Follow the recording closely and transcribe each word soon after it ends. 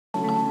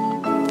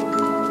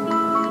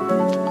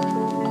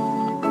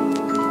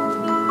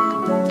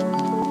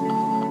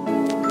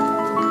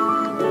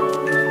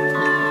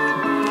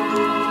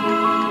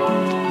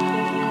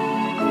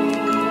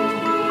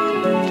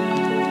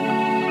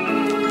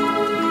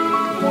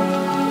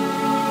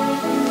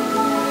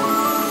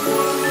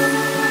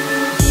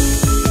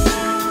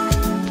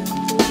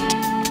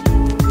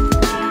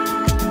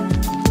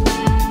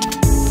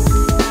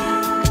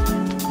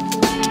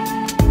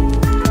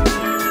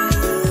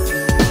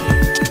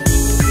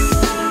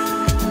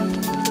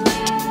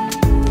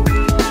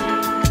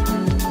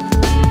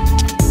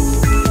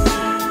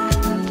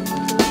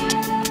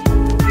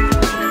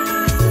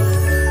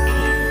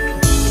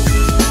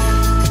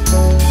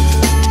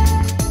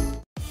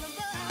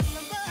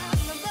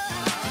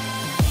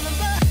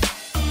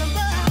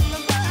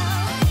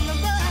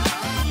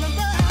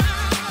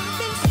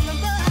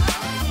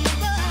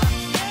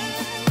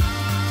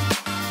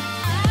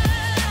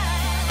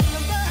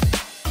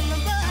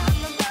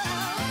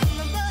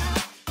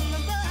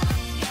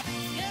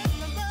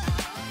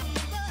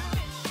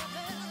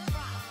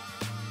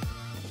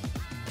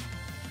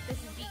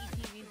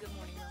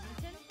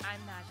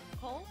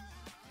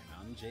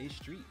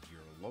Street,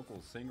 your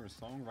local singer,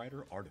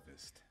 songwriter,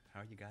 artivist.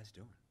 How are you guys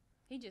doing?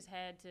 He just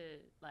had to,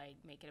 like,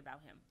 make it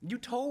about him. You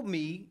told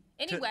me.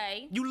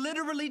 Anyway. You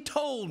literally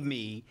told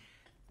me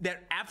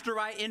that after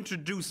I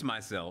introduce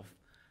myself,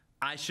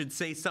 I should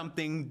say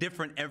something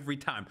different every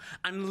time.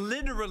 I'm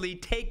literally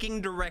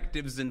taking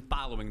directives and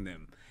following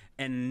them.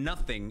 And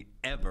nothing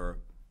ever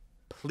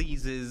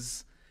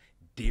pleases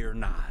dear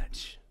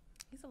Nadj.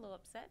 He's a little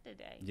upset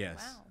today. Yes.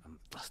 Wow. I'm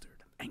flustered.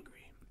 I'm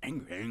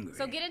angry.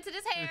 So get into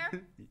this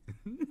hair.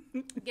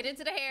 Get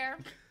into the hair.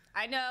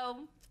 I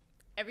know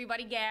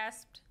everybody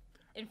gasped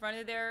in front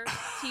of their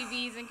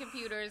TVs and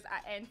computers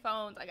and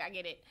phones. Like, I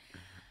get it.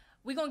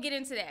 We're going to get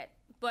into that.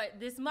 But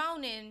this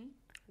morning,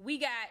 we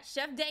got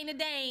Chef Dana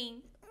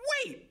Dane.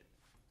 Wait.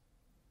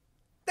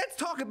 Let's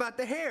talk about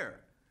the hair.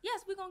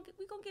 Yes, we're gonna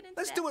get into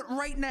Let's that. do it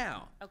right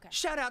now. Okay.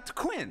 Shout out to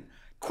Quinn.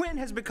 Quinn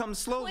has become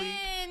slowly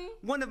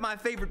one of my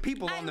favorite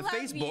people on the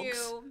Facebooks.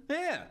 You.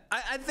 Yeah,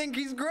 I think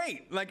he's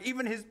great. Like,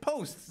 even his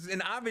posts,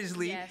 and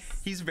obviously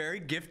he's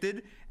very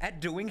gifted at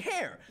doing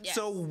hair. Yes.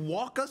 So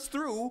walk us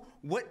through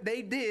what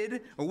they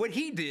did, or what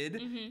he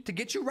did, to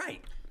get you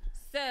right.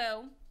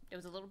 So there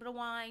was a little bit of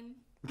wine.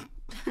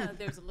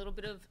 There was a little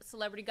bit of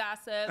celebrity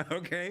gossip.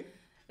 Okay.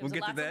 There was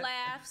we'll get lots to that. of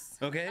laughs.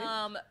 Okay.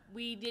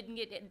 We didn't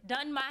get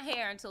done my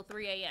hair until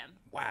 3 a.m.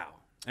 Wow.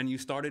 And you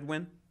started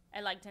when?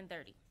 At like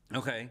 10:30.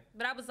 Okay.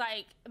 But I was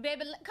like,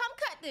 baby, come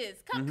cut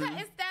this. Come cut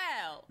his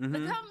style.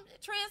 Come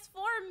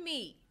transform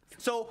me.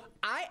 So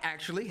I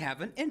actually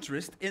have an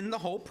interest in the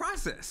whole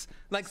process.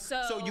 Like,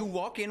 so you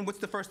walk in, what's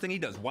the first thing he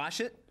does? Wash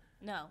it?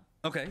 No.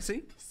 Okay,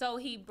 see? So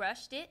he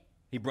brushed it.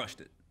 He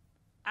brushed it.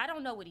 I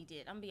don't know what he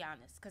did, I'm gonna be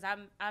honest, because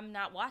I'm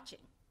not watching.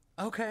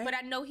 Okay. But I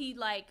know he,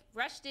 like,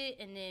 brushed it,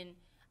 and then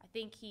I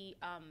think he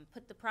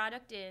put the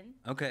product in.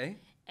 Okay.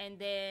 And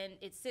then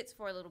it sits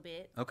for a little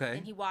bit. Okay.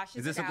 And he washes it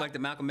out. Is this like the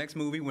Malcolm X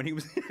movie when he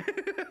was...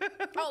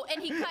 Oh,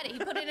 and he cut it. He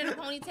put it in a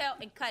ponytail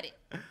and cut it.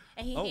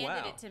 And he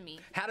handed it to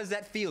me. How does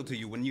that feel to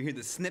you when you hear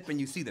the snip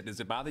and you see that? Does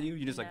it bother you?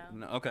 You're just like,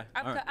 no, okay.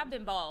 I've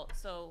been bald,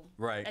 so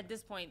at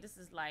this point, this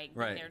is like,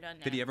 been there, done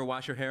that. Did he ever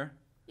wash your hair?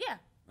 Yeah.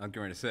 I'm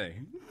going to say.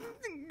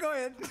 Go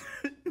ahead.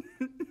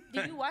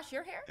 Did you wash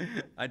your hair?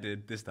 I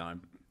did this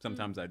time.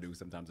 Sometimes I do,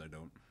 sometimes I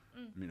don't.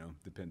 You know,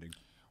 depending.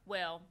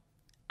 Well,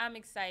 I'm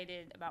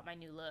excited about my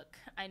new look.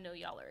 I know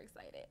y'all are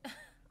excited.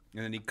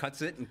 And then he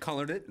cuts it and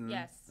colored it. And,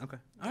 yes. Okay.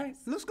 All right.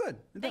 It looks good.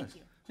 It Thank does.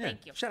 you. Yeah.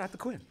 Thank you. Shout out to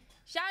Quinn.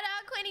 Shout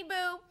out Quinny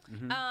Boo.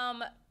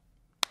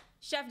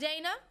 Chef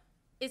Dana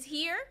is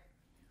here.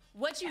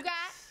 What you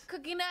got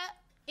cooking up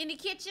in the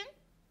kitchen?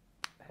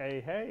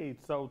 Hey.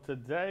 So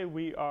today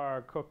we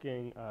are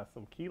cooking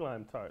some key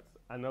lime tarts.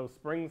 I know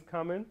spring's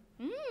coming,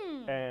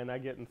 and I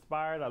get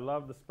inspired. I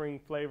love the spring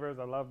flavors.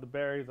 I love the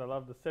berries. I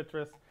love the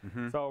citrus.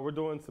 So we're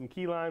doing some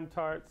key lime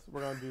tarts.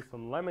 We're going to do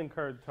some lemon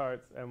curd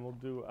tarts, and we'll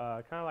do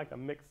kind of like a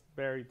mixed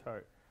berry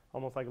tart,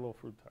 almost like a little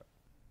fruit tart.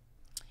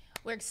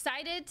 We're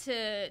excited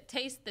to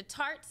taste the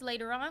tarts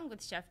later on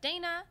with Chef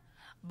Dana,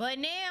 but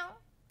now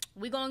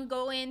we're going to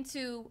go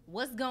into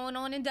what's going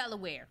on in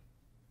Delaware.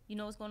 You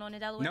know what's going on in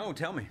Delaware? No,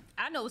 tell me.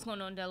 I know what's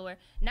going on in Delaware.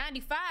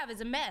 95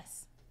 is a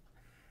mess.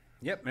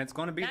 Yep, and it's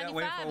going to be that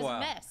way for a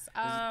while. 95 is a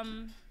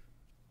mess.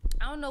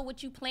 I don't know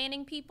what you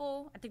planning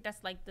people. I think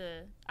that's like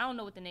I don't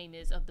know what the name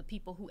is of the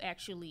people who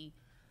actually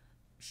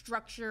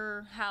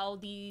structure how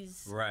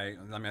these. Right.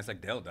 I mean, it's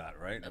like Del Dot,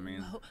 right? I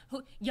mean.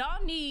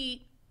 Y'all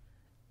need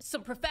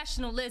some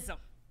professionalism.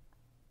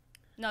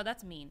 No,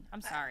 that's mean.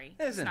 I'm sorry.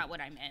 That's not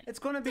what I meant. It's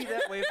going to be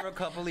that way for a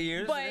couple of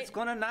years. And it's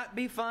going to not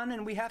be fun,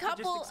 and we have to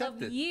just accept it.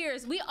 Couple of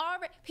years.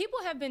 People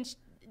have been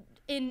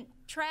in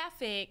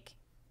traffic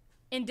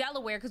in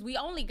Delaware because we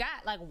only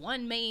got like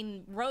one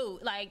main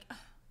road. Like,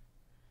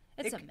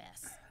 it's a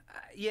mess.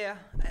 Yeah,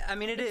 I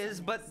mean it is,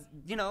 but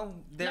you know,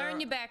 learn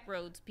your back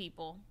roads,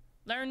 people.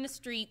 Learn the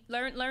street.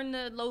 Learn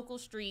the local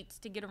streets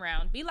to get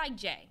around. Be like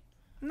Jay.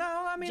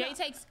 No, I mean Jay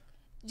takes.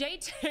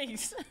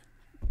 He's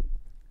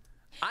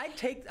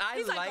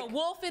like a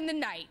wolf in the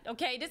night.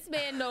 Okay, this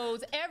man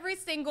knows every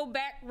single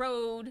back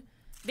road.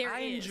 I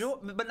enjoy,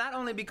 but not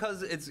only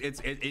because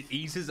it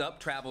eases up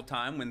travel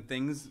time when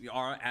things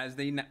are as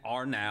they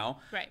are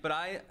now. Right.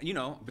 But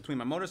between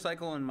my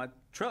motorcycle and my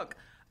truck,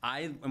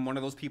 I am one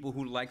of those people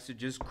who likes to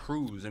just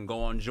cruise and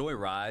go on joy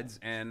rides,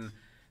 and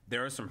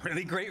there are some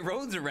really great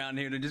roads around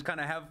here to just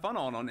kind of have fun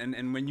on.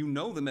 And when you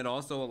know them, it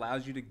also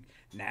allows you to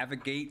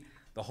navigate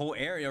the whole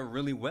area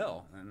really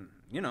well. And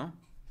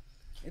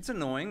it's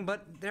annoying,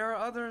 but there are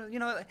other,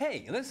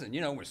 hey, listen,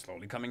 we're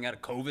slowly coming out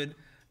of COVID.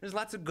 There's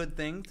lots of good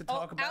things to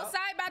talk about.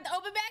 Outside about to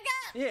open back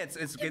up. Yeah,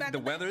 the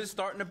weather is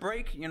starting to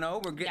break.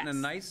 We're getting a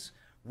nice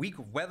week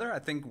of weather. I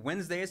think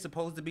Wednesday is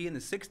supposed to be in the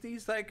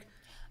 60s. Like,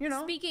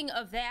 Speaking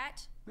of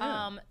that,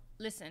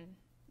 listen,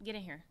 get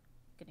in here.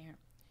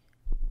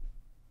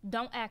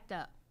 Don't act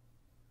up.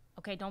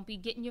 Okay, don't be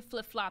getting your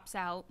flip-flops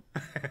out.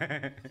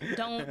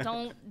 don't.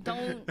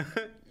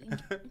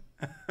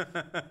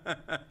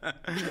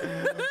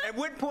 At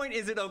what point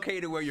is it okay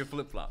to wear your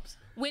flip-flops?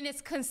 When it's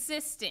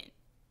consistent.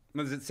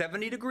 Was it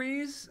 70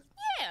 degrees?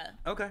 Yeah.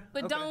 Okay.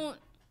 But don't.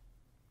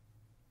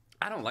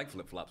 I don't like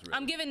flip-flops, really.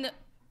 I'm giving the.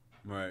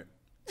 Right.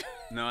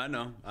 No, I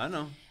know.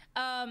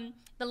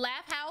 The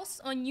Laugh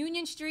House on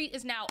Union Street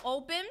is now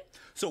open.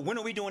 So when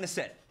are we doing a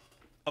set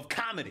of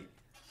comedy?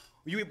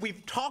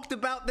 We've talked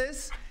about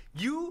this.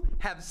 You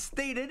have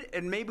stated,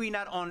 and maybe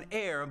not on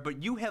air,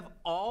 but you have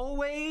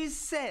always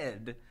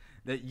said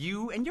that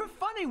you're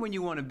funny when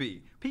you want to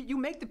be. You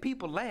make the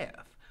people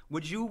laugh.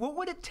 What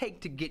would it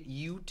take to get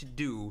you to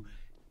do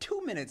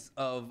 2 minutes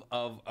of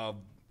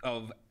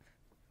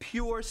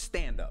pure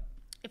stand-up?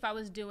 If I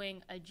was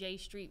doing a J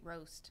Street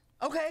roast.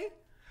 Okay.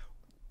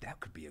 That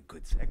could be a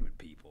good segment,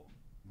 people.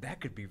 That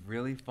could be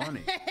really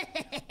funny.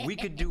 We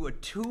could do a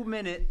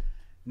 2-minute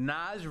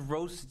Nadj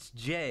roasts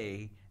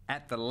Jay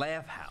at the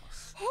Laugh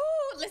House.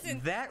 Ooh, listen,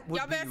 that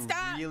would be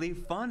really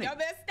funny. Y'all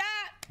better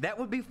stop. That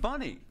would be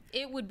funny.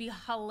 It would be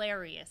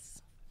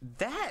hilarious.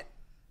 That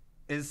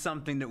is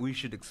something that we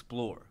should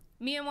explore.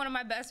 Me and one of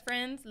my best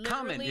friends, literally.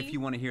 Comment if you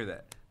want to hear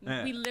that.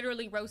 We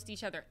literally roast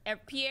each other.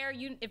 Pierre,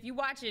 if you're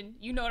watching,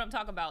 you know what I'm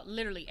talking about.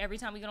 Literally, every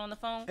time we get on the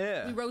phone,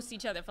 we roast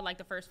each other for like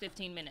the first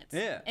 15 minutes.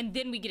 Yeah. And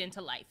then we get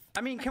into life.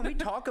 I mean, can we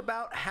talk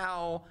about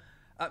how,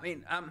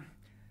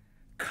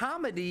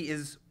 comedy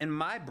is, in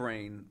my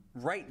brain,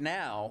 right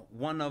now,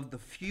 one of the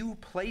few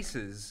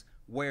places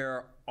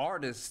where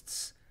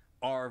artists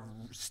are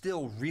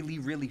still really,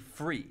 really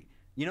free.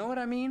 You know what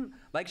I mean?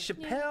 Like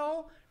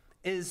Chappelle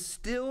is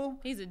still...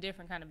 He's a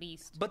different kind of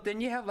beast. But then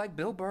you have like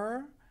Bill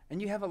Burr,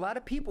 and you have a lot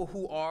of people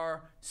who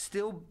are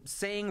still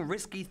saying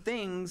risky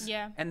things,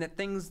 and that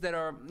things that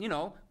are,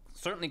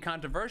 certainly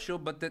controversial,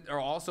 but that are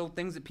also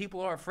things that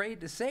people are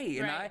afraid to say.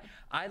 And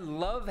I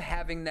love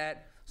having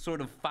that sort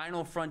of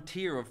final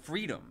frontier of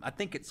freedom. I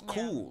think it's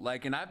cool.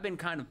 And I've been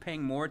kind of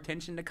paying more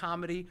attention to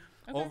comedy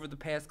over the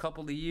past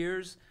couple of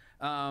years.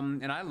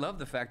 And I love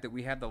the fact that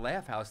we have the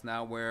Laugh House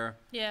now where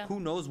who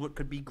knows what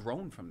could be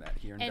grown from that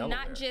here in Delaware.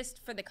 And not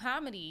just for the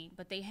comedy,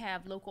 but they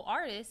have local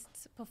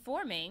artists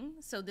performing.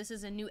 So this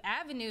is a new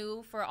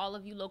avenue for all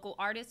of you local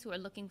artists who are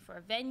looking for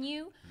a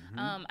venue.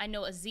 I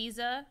know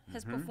Aziza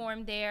has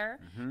performed there,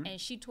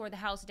 and she tore the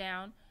house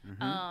down.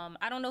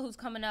 I don't know who's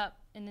coming up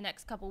in the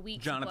next couple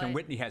weeks. Jonathan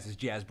Whitney has his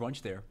jazz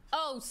brunch there.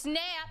 Oh, snap.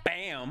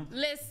 Bam.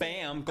 Listen.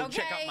 Bam. Go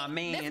check out my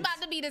man. This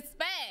about to be the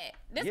spot.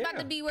 This about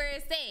to be where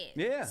it's at.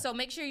 Yeah. So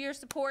make sure you're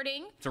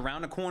supporting. It's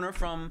around the corner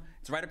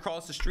it's right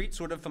across the street,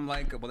 sort of from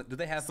do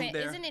they have food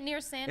there? Isn't it near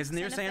Santa Fe? It's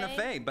near Santa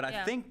Fe, but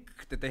I think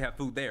that they have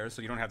food there,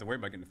 so you don't have to worry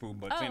about getting the food,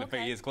 but Santa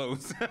Fe is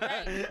close.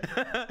 Right.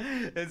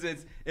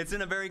 It's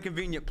in a very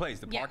convenient place.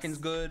 The parking's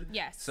good.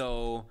 Yes.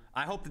 So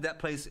I hope that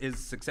place is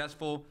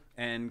successful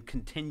and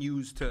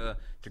continues to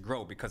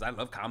grow because I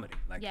love comedy.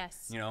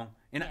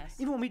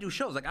 Even when we do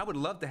shows, I would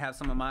love to have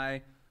some of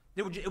my...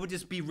 It would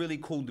just be really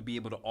cool to be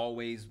able to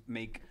always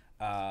make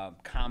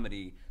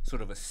comedy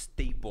sort of a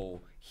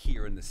staple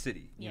here in the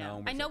city. You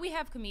know? I know we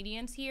have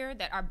comedians here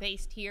that are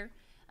based here.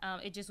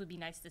 It just would be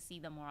nice to see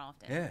them more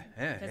often.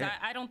 Because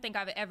I don't think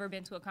I've ever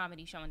been to a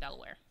comedy show in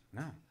Delaware.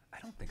 No, I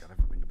don't think I've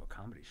ever been to a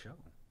comedy show,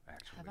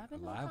 actually. Have I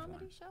been to a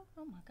comedy show?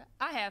 Oh, my God.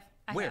 I have.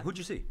 Where? Who'd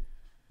you see?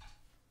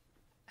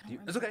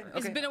 It's okay.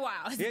 It's been a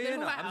while. It's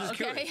been a while. I'm just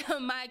curious.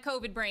 My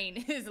COVID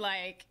brain is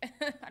like,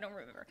 I don't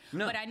remember.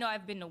 No. But I know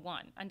I've been to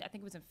one. I think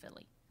it was in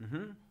Philly.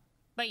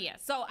 But yeah,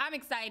 so I'm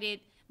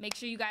excited. Make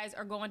sure you guys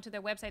are going to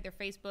their website, their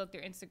Facebook,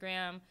 their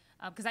Instagram,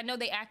 because I know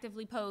they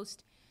actively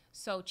post.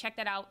 So check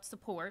that out.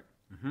 Support.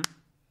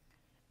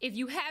 If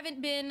you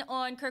haven't been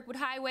on Kirkwood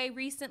Highway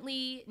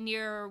recently,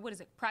 near,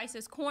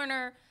 Price's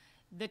Corner,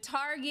 the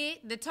Target,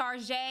 the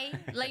Target,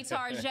 Le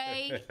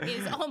Target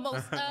is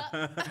almost up.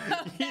 Okay?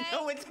 You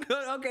know it's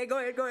good. Okay, go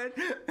ahead.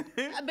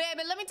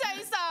 Baby, let me tell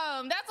you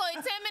something. That's only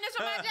 10 minutes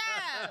from my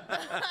job.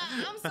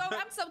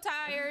 I'm so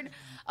tired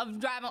of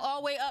driving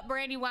all the way up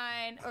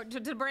Brandywine or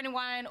to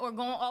Brandywine or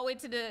going all the way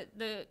to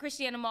the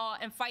Christiana Mall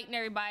and fighting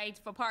everybody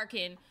for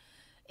parking.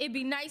 It'd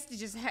be nice to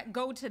just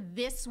go to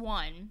this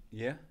one.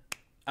 Yeah.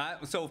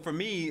 So for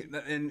me,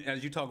 and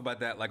as you talk about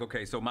that,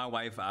 so my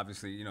wife,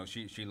 obviously,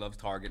 she loves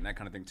Target and that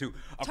kind of thing too.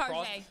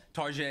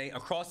 Target,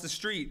 across the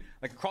street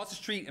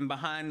and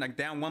behind,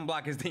 down one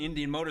block is the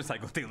Indian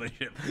motorcycle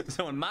dealership.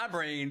 So in my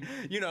brain,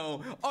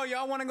 oh,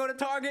 y'all want to go to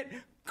Target?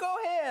 Go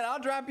ahead, I'll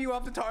drop you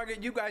off to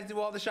Target. You guys do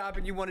all the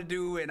shopping you want to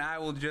do, and I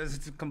will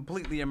just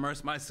completely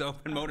immerse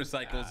myself in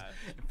motorcycles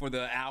for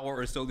the hour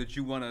or so that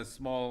you want to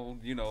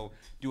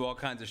do all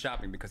kinds of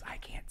shopping because I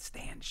can't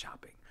stand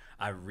shopping.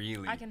 I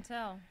can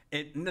tell.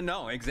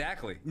 No,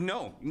 exactly.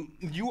 No,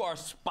 you are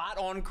spot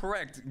on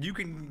correct. You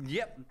can,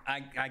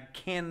 I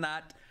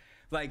cannot,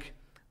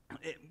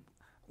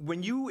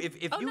 when you,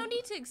 if you. No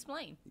need to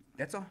explain.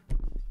 That's all.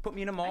 Put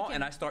me in a mall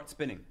and I start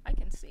spinning. I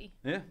can see.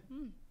 Yeah.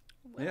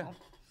 Well. Yeah.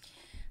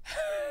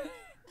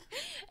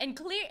 and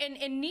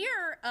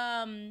near,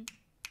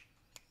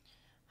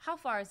 how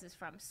far is this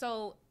from?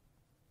 So,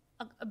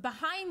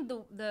 behind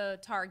the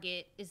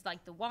Target is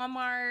the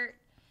Walmart.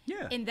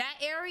 Yeah. In that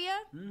area,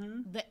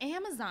 the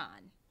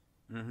Amazon,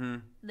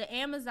 the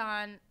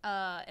Amazonian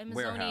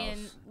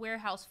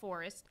warehouse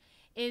forest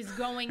is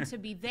going to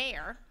be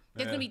there.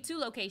 There's going to be 2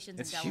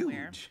 locations in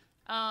Delaware. Huge.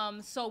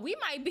 So we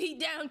might be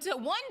down to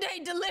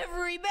 1-day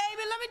delivery,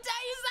 baby. Let me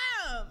tell you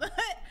something.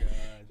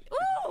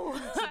 Ooh.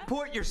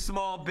 Support your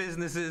small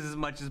businesses as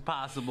much as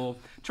possible.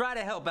 Try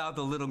to help out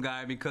the little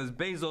guy because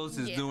Bezos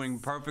is doing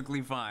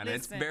perfectly fine.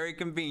 It's Listen. very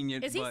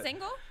convenient. Is he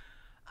single?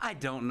 I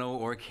don't know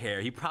or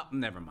care. He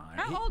never mind.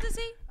 How old is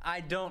he?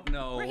 I don't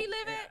know. Where he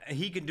live at?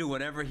 He can do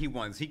whatever he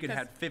wants. He could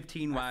have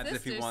 15 wives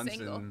if he sister's wants.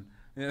 single.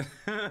 And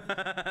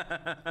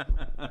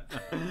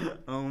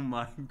oh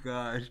my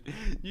gosh.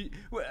 Okay.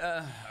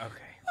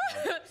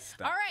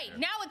 Stop All right, there.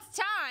 now it's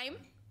time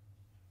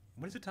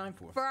What is it time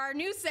for? for our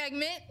new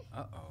segment,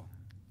 Uh-oh.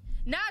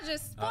 Nadj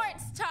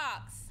Sports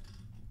Talks.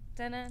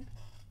 Dun-dun,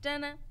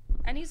 dun-dun.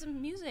 I need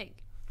some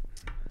music.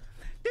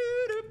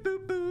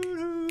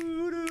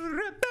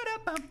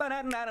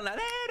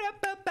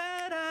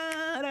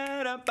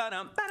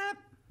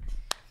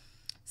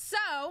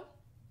 So,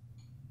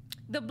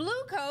 the Blue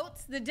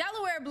Coats, the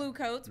Delaware Blue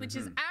Coats, which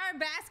is our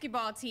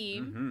basketball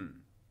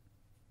team,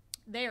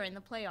 they're in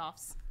the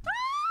playoffs.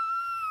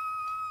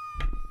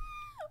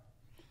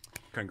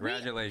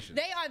 Congratulations.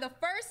 They are the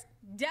first.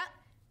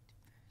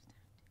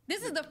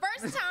 This is the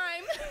first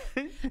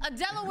time a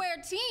Delaware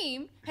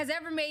team has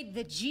ever made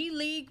the G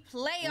League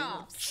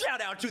playoffs. Shout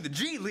out to the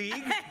G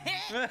League.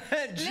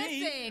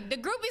 Listen, the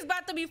groupie's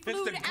about to be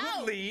flued the good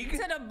out league. to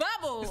the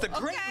bubble. It's the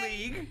Great okay?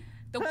 League.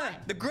 The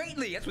what? The Great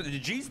League. That's what the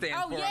G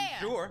stands for, yeah.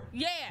 I'm sure.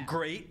 Yeah.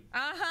 Great.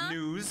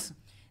 News.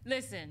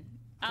 Listen.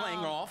 Playing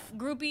off.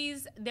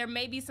 Groupies, there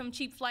may be some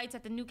cheap flights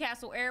at the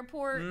Newcastle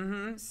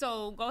airport.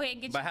 So go ahead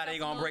and get But how they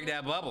gonna break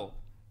that bubble?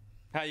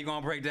 How you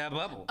gonna break that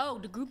bubble? Oh,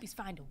 the groupies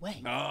find a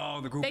way. Oh,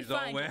 the They groupies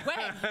find a way.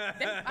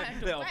 They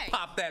find a They'll way.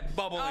 pop that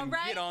bubble All and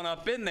right. get on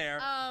up in there.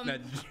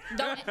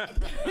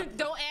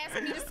 Don't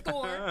ask me to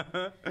score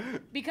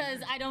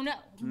because I don't know.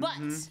 But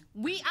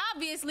we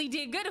obviously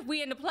did good if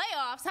we in the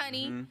playoffs,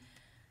 honey.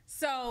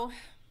 So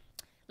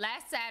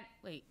last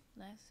Saturday,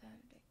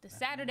 the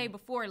Saturday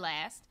before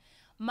last,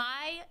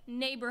 my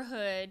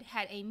neighborhood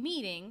had a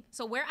meeting.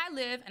 So where I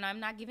live, and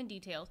I'm not giving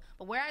details,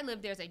 but where I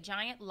live, there's a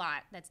giant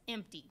lot that's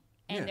empty.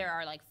 And there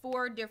are like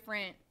 4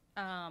 different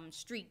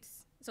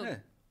streets. So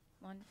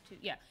 1, 2,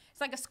 it's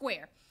like a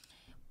square.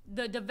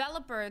 The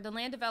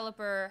land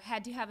developer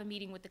had to have a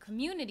meeting with the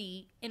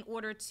community in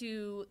order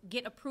to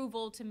get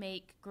approval to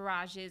make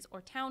garages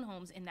or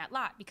townhomes in that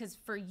lot because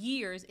for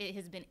years it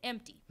has been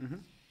empty.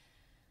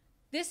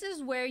 This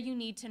is where you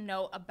need to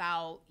know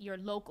about your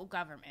local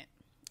government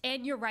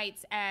and your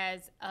rights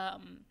as,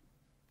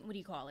 what do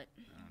you call it?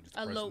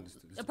 A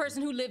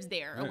person who lives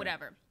there or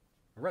whatever.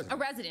 A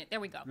resident, there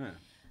we go. Yeah.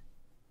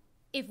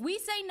 If we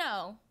say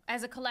no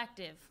as a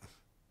collective,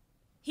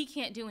 he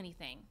can't do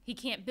anything. He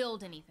can't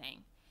build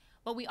anything.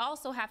 But we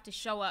also have to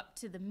show up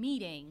to the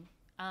meeting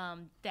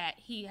that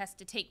he has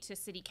to take to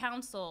city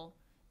council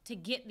to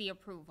get the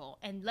approval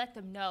and let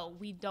them know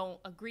we don't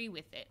agree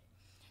with it.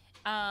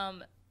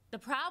 The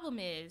problem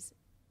is,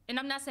 and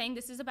I'm not saying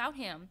this is about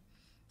him,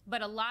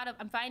 but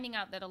I'm finding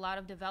out that a lot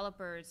of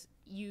developers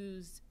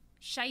use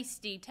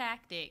shiesty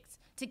tactics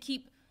to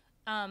keep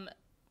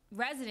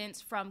residents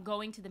from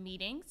going to the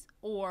meetings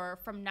or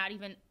from not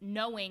even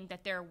knowing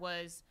that there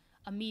was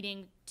a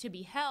meeting to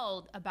be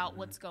held about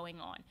what's going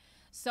on.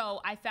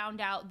 So I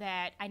found out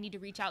that I need to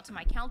reach out to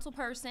my council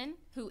person,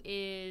 who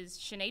is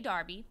Shanae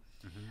Darby.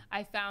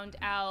 I found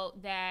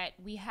out that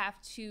we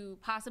have to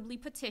possibly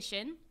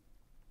petition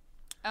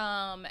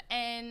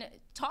and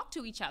talk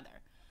to each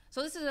other.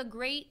 So this is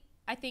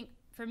I think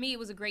for me it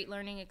was a great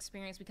learning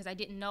experience because I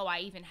didn't know I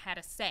even had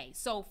a say.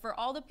 So for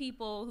all the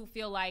people who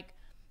feel like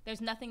there's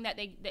nothing that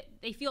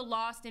they feel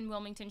lost in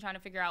Wilmington trying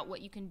to figure out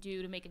what you can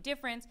do to make a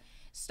difference,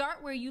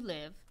 start where you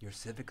live. Your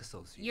civic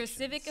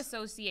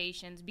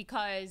associations,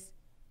 because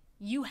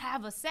you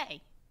have a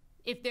say.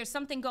 If there's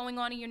something going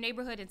on in your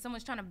neighborhood and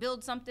someone's trying to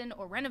build something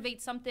or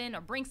renovate something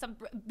or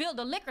build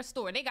a liquor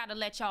store, they got to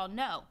let y'all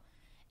know.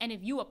 And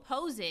if you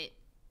oppose it,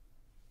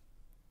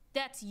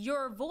 that's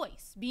your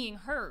voice being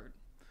heard.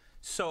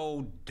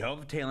 So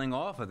dovetailing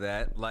off of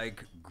that,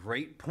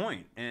 great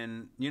point.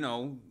 And,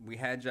 we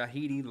had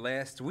Jahidi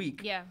last week.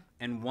 Yeah.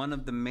 And one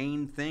of the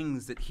main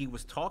things that he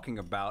was talking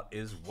about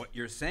is what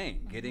you're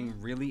saying,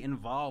 getting really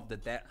involved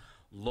at that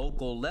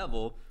local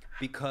level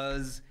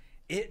because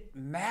it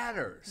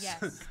matters.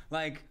 Yes.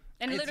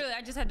 And literally,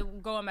 I just had to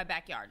go in my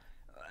backyard.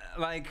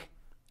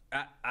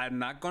 I'm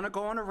not going to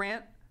go on a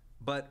rant,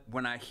 but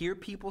when I hear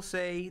people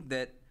say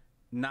that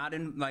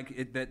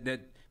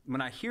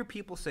when I hear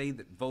people say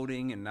that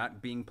voting and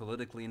not being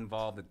politically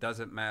involved, it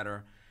doesn't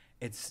matter,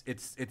 it's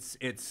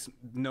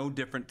no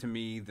different to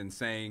me than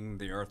saying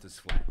the earth is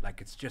flat.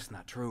 It's just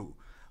not true.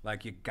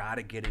 You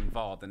gotta get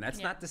involved. And that's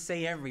not to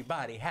say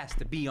everybody has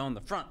to be on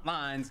the front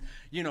lines,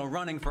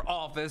 running for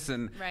office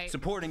and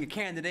supporting a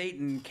candidate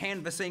and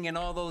canvassing and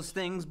all those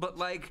things, but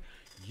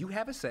you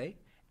have a say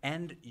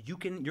and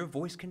your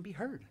voice can be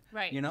heard.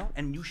 Right.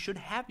 And you should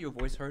have your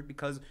voice heard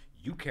because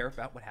you care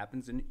about what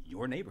happens in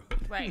your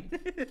neighborhood. Right,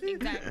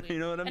 exactly.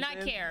 You know what I'm saying?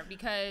 And I care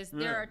because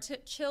there are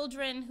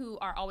children who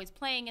are always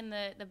playing in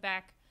the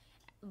back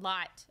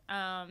lot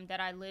that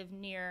I live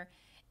near.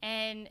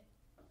 And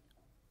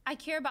I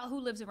care about who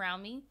lives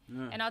around me.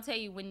 And I'll tell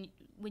you,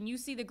 when you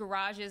see the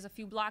garages a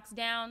few blocks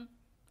down,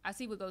 I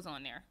see what goes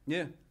on there.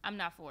 Yeah. I'm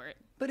not for it.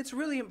 But it's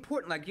really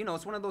important, like, you know,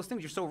 it's one of those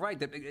things, you're so right,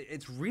 that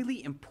it's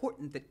really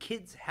important that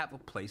kids have a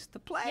place to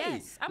play.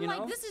 Yes. I'm like,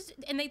 know? this is,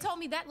 and they told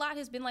me that lot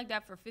has been like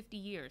that for 50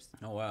 years.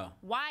 Oh, wow.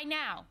 Why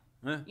now?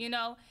 Yeah. You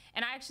know?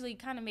 And I actually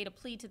kind of made a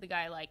plea to the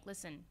guy, like,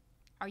 listen,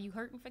 are you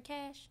hurting for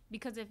cash?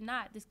 Because if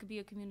not, this could be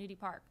a community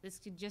park.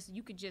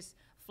 You could just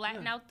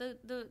flatten out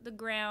the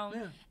ground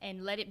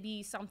and let it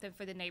be something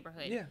for the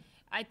neighborhood. Yeah.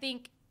 I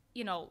think,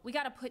 you know, we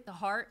got to put the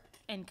heart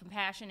and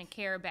compassion and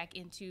care back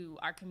into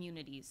our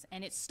communities.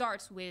 And it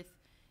starts with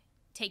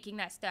taking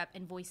that step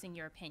and voicing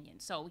your opinion.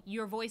 So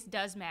your voice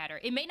does matter.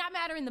 It may not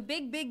matter in the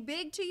big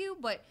to you,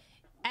 but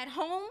at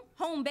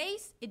home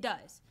base, it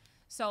does.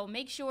 So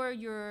make sure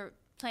you're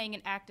playing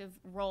an active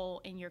role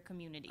in your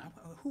community.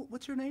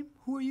 What's your name?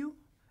 Who are you?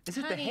 Is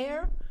it the Honey.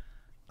 hair?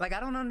 Like, I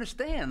don't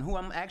understand who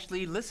I'm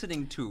actually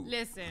listening to.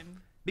 Listen.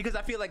 Because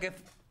I feel like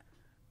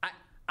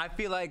I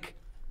feel like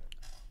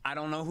I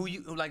don't know who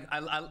you, like,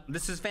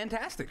 this is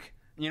fantastic.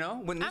 You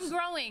know? I'm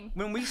growing.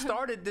 When we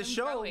started this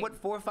show, growing. what,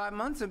 4 or 5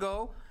 months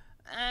ago,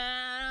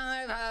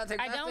 I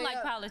don't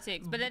like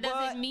politics, but that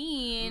doesn't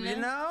mean. You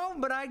know,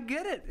 but I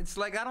get it. It's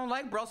like, I don't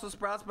like Brussels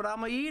sprouts, but I'm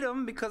going to eat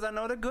them because I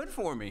know they're good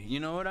for me. You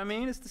know what I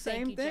mean? It's the Thank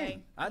same you,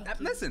 thing. Jay.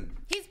 Listen.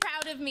 He's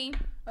proud of me.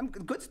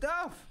 Good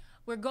stuff.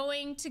 We're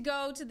going to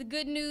go to the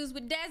good news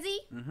with Desi.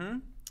 Mm-hmm.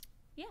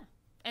 Yeah.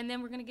 And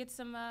then we're going to get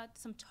some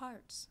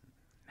tarts.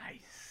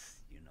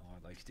 Nice. You know I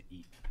likes to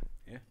eat.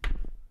 Yeah.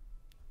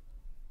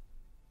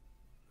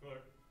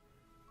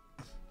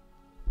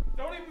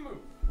 Don't even move.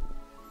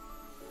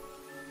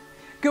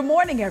 Good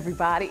morning,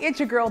 everybody. It's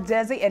your girl,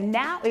 Desi, and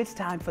now it's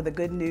time for the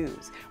good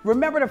news.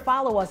 Remember to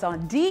follow us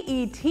on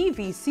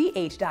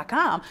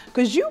DETVCH.com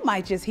because you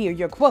might just hear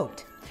your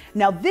quote.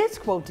 Now, this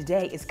quote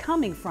today is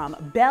coming from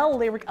Bell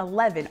Lyric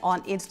 11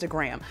 on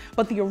Instagram,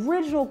 but the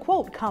original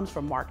quote comes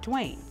from Mark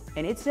Twain,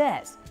 and it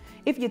says,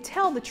 "If you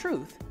tell the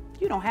truth,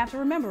 you don't have to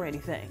remember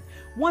anything."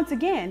 Once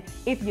again,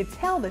 if you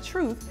tell the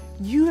truth,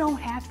 you don't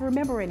have to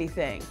remember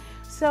anything.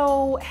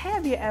 So,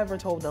 have you ever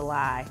told a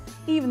lie,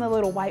 even the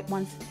little white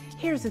ones?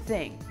 Here's the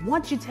thing,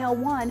 once you tell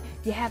one,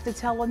 you have to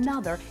tell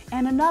another,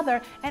 and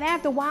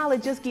after a while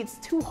it just gets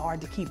too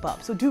hard to keep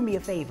up. So do me a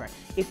favor,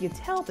 if you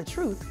tell the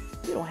truth,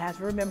 you don't have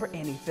to remember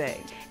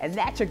anything. And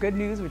that's your good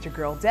news with your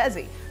girl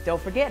Desi. Don't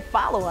forget,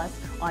 follow us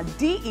on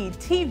DETVCH.com.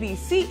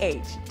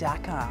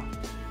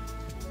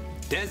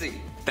 Desi,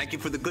 thank you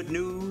for the good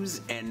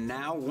news. And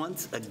now,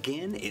 once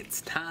again,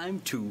 it's time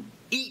to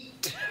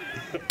eat.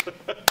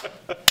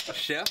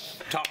 Chef,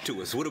 talk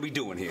to us. What are we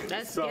doing here?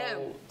 Let's So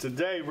go.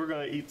 today we're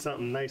gonna eat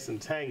something nice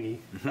and tangy.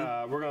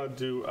 We're gonna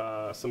do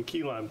some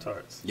key lime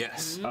tarts.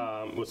 Yes.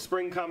 With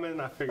spring coming,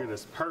 I figured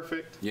it's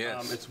perfect.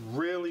 Yes. It's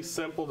really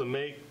simple to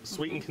make.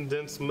 Sweetened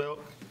condensed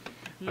milk.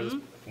 Just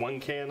 1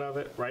 can of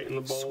it right in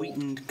the bowl.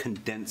 Sweetened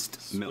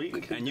condensed milk.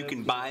 Sweetened And you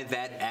can condensed buy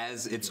that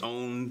as its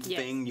own Yes.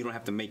 thing? You don't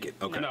have to make it?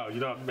 Okay. No, you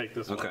don't have to make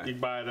this one. Okay. You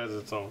buy it as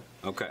its own.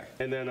 Okay.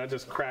 And then I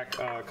just crack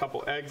a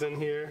couple eggs in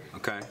here.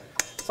 Okay.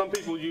 Some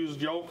people use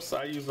yolks.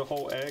 I use the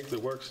whole eggs.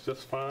 It works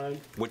just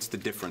fine. What's the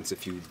difference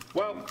if you...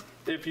 Well,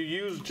 if you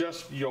use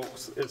just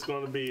yolks, it's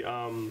going to be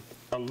a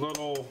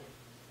little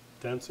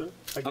denser,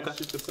 I guess Okay.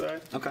 you could say.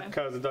 Okay.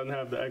 Because it doesn't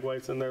have the egg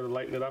whites in there to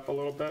lighten it up a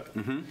little bit.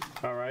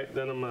 All right.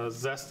 Then I'm going to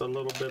zest a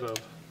little bit of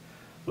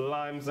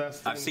lime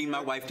zest. I've seen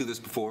my wife do this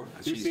before.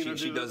 You've seen her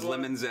She do does this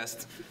one? lemon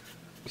zest.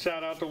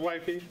 Shout out to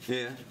wifey.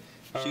 Yeah.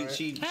 right.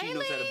 She Hey,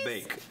 knows how to Liz.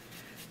 bake.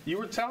 You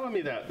were telling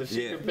me that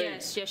she Yeah. could bake.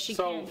 Yes, she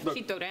so can. The,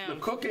 She throw down. The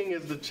cooking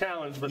is the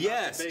challenge, but not the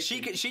Yes,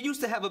 baking. she used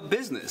to have a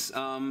business,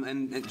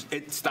 and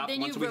it stopped then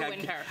once you we had.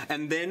 ruined her.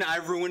 And then I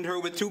ruined her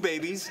with 2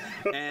 babies,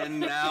 and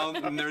now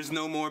there's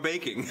no more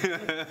baking.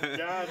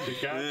 Gotcha.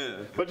 Yeah.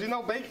 But you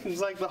know, baking's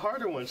like the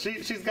harder one.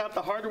 She's got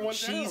the harder one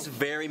She's down.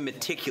 very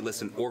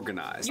meticulous and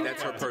organized. You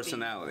That's her have to be.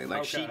 personality.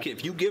 Like Okay.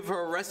 if you give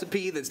her a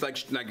recipe that's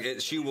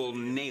she will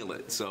nail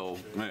it. So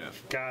yeah.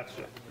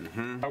 Gotcha.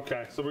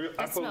 Okay, so I put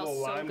a smells little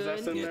so lime good.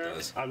 zest in Yeah, it there.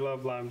 does. I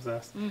love lime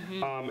zest.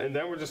 And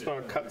then we're just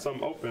gonna cut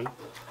some open.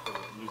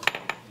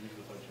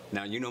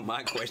 Now you know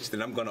my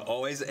question I'm going to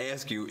always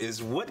ask you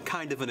is what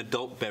kind of an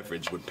adult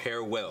beverage would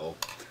pair well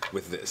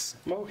with this?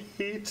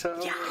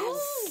 Mojito.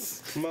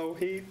 Yes.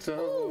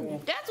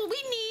 Mojito. That's what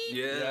we need.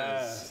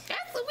 Yes.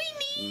 That's what we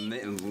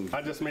need.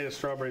 I just made a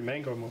strawberry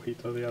mango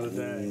mojito the other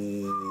day.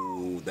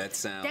 Ooh, that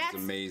sounds That's-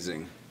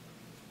 amazing.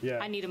 Yeah.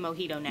 I need a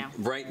mojito now.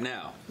 Right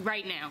now.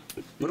 Right now.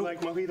 You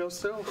like mojitos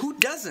still? Who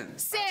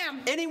doesn't?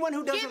 Sam. Anyone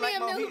who doesn't Give me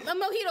like a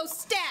mojito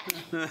stat.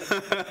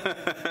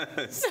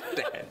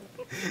 Stat.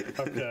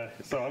 Okay,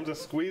 so I'm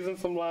just squeezing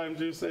some lime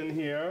juice in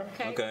here.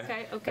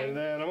 Okay. And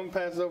then I'm gonna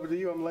pass it over to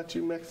you. I'm gonna let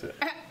you mix it.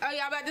 Oh,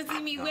 y'all about to see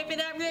me whip it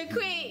up real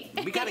quick.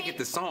 We gotta get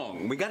the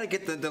song. We gotta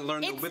get to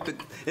learn the whip it.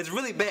 It's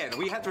really bad.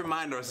 We have to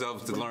remind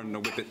ourselves to learn the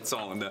whip it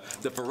song. The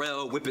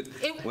Pharrell whip it,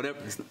 whatever.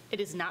 It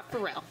is not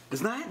Pharrell.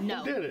 It's not?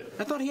 No. Did it?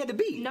 I thought he had to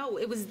be. No,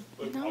 it's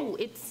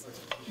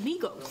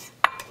Migos.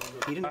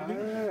 He didn't agree?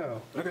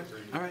 Oh. Okay.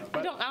 All right.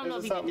 I don't know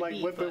if Is he it something did the like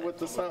beef, whip it but- with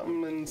the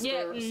something and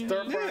stir Yeah,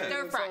 fry? Yeah.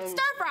 Stir fry. something?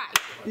 Stir fry.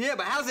 Yeah,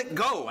 but how's it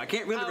go? I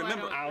can't really Oh, I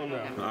remember. don't- I don't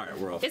know. All right,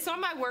 we're off. It's on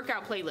my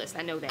workout playlist.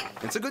 I know that.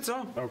 It's a good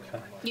song. Okay.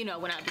 You know,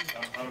 when I be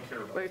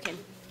working.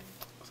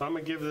 So I'm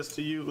gonna give this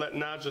to you. Let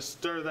Nadj just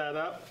stir that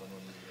up.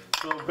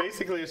 So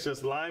basically, it's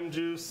just lime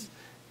juice.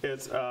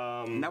 It's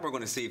Now we're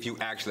going to see if you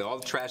actually, all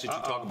the trash that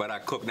you talk about, I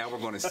cook. Now we're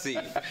going to see.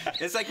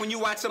 It's like when you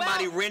watch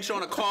somebody Well, wrench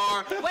on a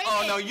car. wait a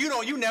Oh no,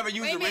 minute. you never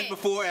used Wait a a wrench minute.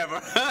 before ever.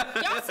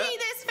 Y'all see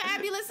this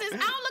fabulousness? I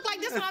don't look like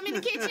this when I'm in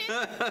the kitchen.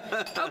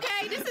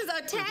 Okay, this is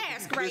a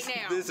task right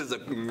now. This is a.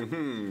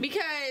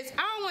 Because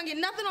I don't want to get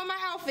nothing on my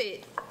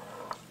outfit.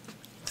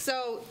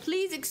 So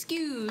please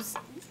excuse.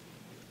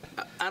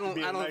 I Being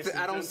nice and don't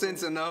gentle.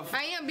 sense enough.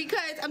 I am because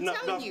I'm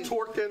telling enough you.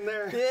 torque in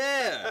there.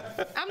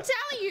 Yeah, I'm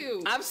telling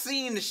you. I've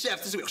seen the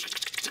chefs. This week,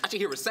 I should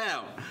hear a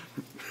sound.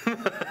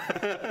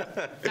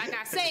 Like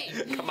I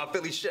said. Got my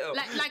Philly shell.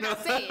 Like I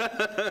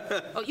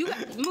said. Oh, you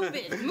got move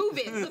it. Move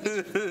it. Look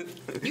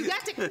at you. You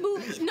got to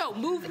move. No,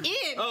 move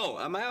in. Oh,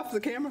 am I off the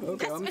camera?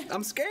 Okay,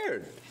 I'm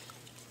scared.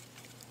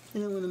 I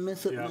don't want to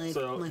mess up Yeah.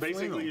 So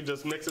basically, you're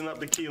just mixing up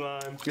the key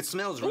lime, It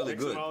smells really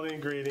mixing good. all the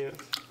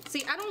ingredients.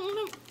 See, I don't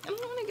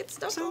want to get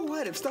stuff So on.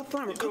 what? If stuff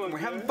fun, we're cooking, Doing we're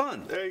having good.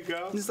 fun. There you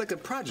go. It's like a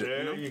project, There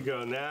you know? you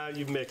go. Now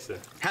you mix it.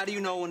 How do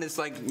you know when it's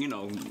like,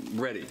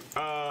 ready?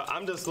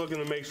 I'm just looking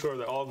to make sure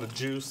that all the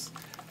juice,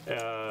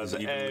 the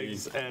evenly-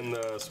 eggs, and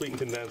the sweetened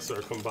condensed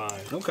are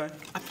combined. Okay.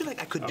 I feel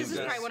like I could do This is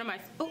this. probably one of my.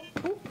 Oh,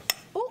 oh,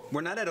 oh. We're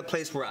not at a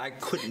place where I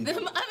couldn't The do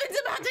it. oven's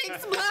about to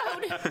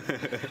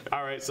explode.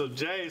 All right, so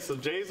Jay's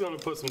going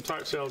to put some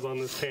tart shells on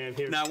this pan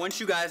here. Now, I want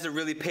you guys to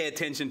really pay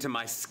attention to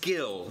my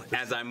skill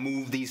as I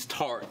move these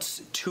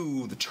tarts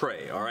to the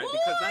tray, all right?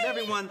 Because not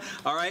everyone,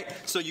 all right?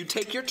 So you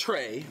take your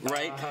tray,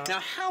 right? Now,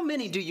 how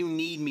many do you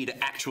need me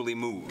to actually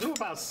move? Do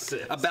about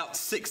 6. About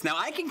 6. Now,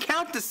 I can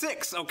count to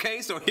 6,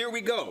 okay? So here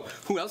we go.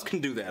 Who else can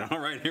do that? All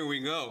right, here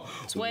we go.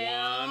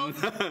 12,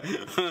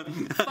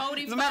 44.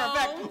 As a matter of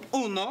fact,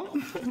 uno,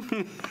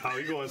 Oh,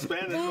 you going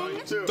Spanish on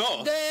you too?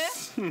 dos,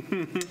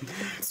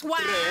 Trois,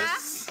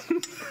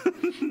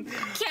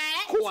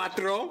 quatre,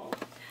 cuatro,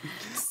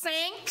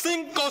 cinq,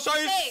 cinco,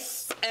 seis.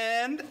 Six.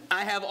 And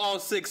I have all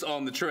 6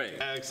 on the tray.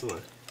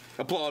 Excellent.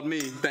 Applaud me.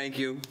 Thank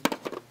you.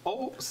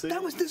 Oh, see?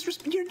 That was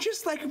disrespectful. You're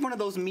just like one of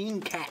those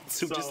mean cats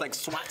who just So- like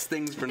swats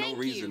things for no Thank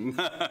you. reason.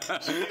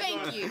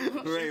 Thank you.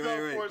 Right,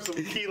 Gonna pour some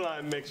key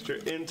lime mixture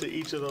into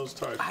each of those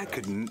tarts. I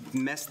could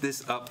mess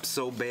this up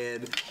so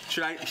bad.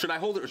 Should I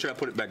hold it or should I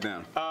put it back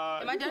down?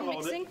 Am I You can done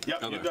hold it. mixing?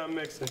 Yep, Okay. you're done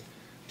mixing.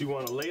 Do you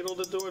want a ladle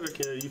to do it, or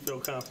can you feel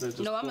confident just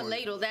No, I'm a pouring?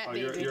 ladle that, Oh,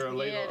 baby. You're a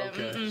ladle? Yeah, that-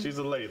 Okay. She's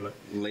a ladler.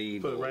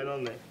 Ladle. Put it right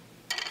on there.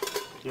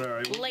 All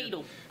right.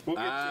 Ladle.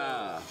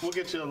 We'll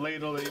get you a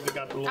ladle that even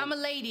got the little, I'm a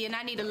lady and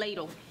I need a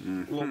ladle.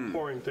 little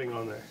pouring thing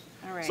on there.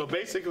 All right. So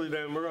basically,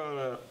 then we're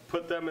gonna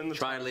put them in the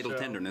Try tart ladle shell.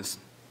 tenderness.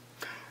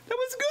 That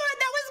was good.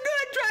 That was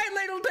good. Try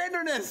ladle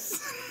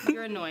tenderness.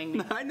 You're annoying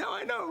me. I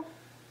know.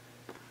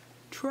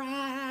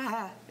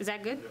 Try Is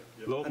that good?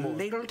 A little more.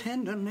 ladle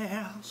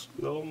tenderness.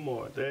 A little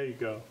more. There you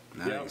go.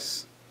 Yep.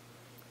 Nice.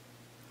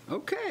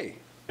 Okay.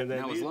 And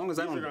then Now, as these- long as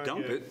I these are don't gonna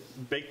dump get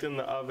it. baked in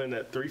the oven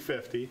at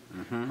 350,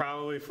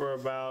 probably for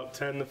about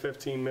 10 to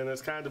 15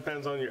 minutes. Kind of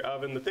depends on your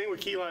oven. The thing with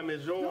key lime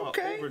is you don't want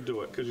to Okay.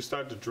 overdo it because you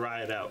start to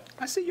dry it out.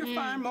 I see your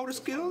fine motor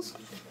skills.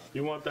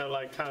 You want that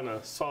like kind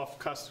of soft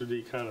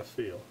custardy kind of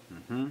feel.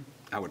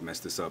 I would mess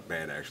this up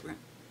bad, actually.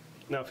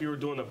 Now, if you were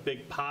doing a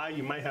big pie,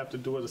 you might have to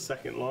do it a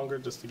second longer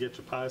just to get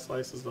your pie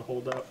slices to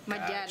hold up. My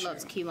dad Gotcha.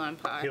 loves key lime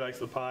pie. He likes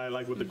the pie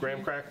like with the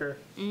graham cracker.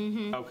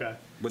 Mm-hmm. Okay.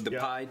 Would the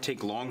Yeah. pie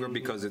take longer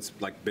because it's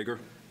like bigger?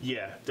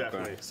 Yeah,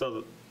 definitely.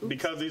 So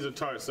because these are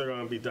tarts, they're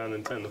going to be done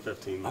in 10 to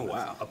 15 minutes. Oh,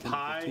 wow. A 10 to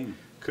pie 15.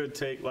 could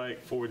take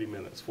like 40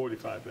 minutes,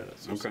 45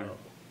 minutes or Okay.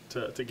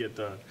 so to get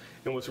done.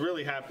 And what's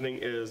really happening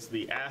is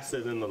the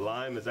acid in the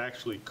lime is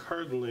actually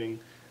curdling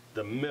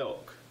the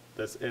milk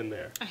that's in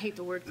there. I hate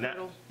the word Now,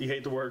 curdle. you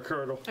hate the word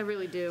curdle? I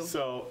really do.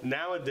 So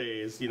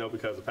nowadays,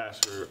 because of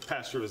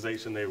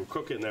pasteurization, they would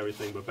cook it and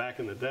everything, but back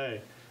in the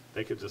day,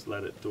 they could just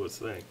let it do its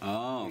thing.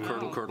 Oh,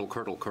 curdle, curdle,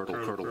 curdle, curdle,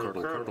 curdle,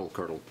 curdle, curdle,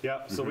 curdle.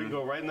 Yep, so we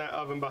go right in that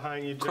oven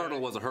behind you, Jay. Curdle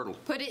was a hurdle.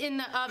 Put it in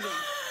the oven.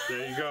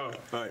 There you go.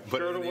 All right,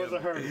 put it in Curdle the was a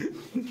oven.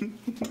 hurdle.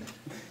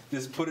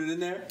 Just put it in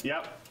there?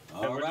 Yep.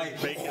 All And we're right.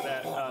 just baking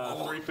at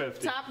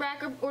 350. Top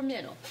rack or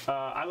middle?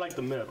 I like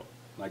the middle.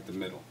 Like the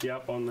middle.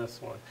 Yep, on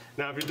this one.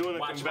 Now, if you're doing a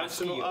Watch my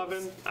conventional skills.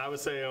 oven, I would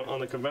say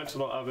on a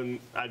conventional oven,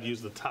 I'd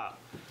use the top.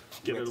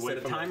 Get it away Set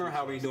a from timer? the-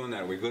 How are we doing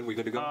that? Are we good? We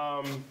good to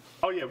go?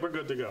 Oh yeah, we're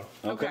good to go.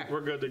 Okay.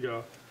 We're good to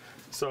go.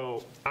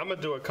 So I'm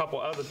gonna do a couple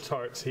other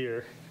tarts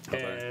here,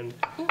 Okay. and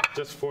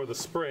just for the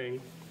spring,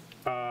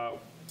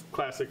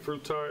 classic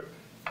fruit tart,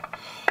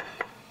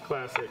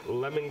 classic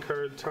lemon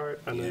curd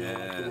tart. I know you don't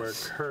like the word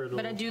Yes. curd.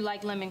 But I do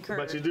like lemon curd.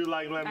 But you do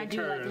like lemon I do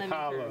curd. like lemon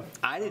Holla. curd.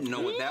 I didn't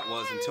know what that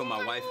was until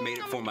my wife made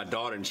it for my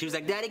daughter, and she was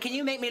like, "Daddy, can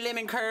you make me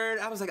lemon curd?"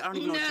 I was like, "I don't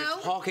even know what No.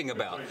 you're talking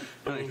about."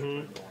 Like,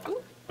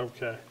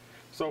 Okay.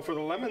 So for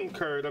the lemon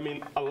curd, I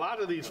mean, a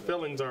lot of these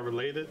fillings are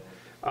related.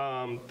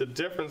 The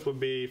difference would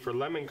be for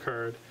lemon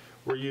curd,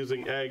 we're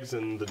using eggs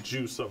and the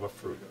juice of a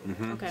fruit.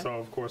 Okay. So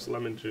of course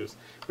lemon juice,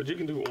 but you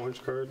can do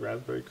orange curd,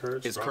 raspberry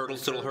curd. Is curdle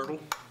still a hurdle?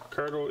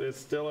 Curdle is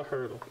still a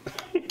hurdle.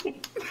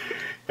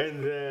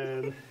 And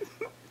then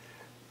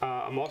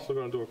I'm also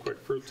going to do a quick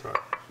fruit tart.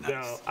 Nice.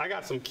 Now I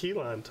got some key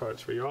lime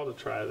tarts for y'all to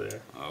try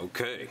there.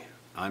 Okay.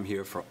 I'm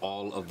here for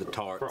all of the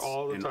tarts For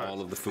all the and tarts.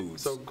 all of the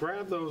foods. So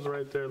grab those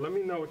right there. Let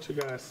me know what you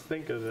guys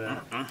think of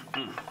that.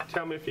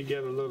 Tell me if you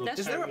get a little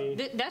That's,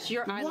 tangy. that's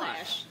your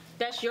eyelash.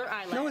 That's your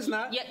eyelash. No, it's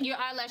not. Yeah, your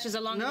eyelashes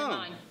are longer No. than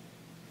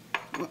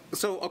mine.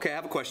 So, okay, I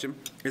have a question.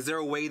 Is there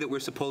a way that we're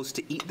supposed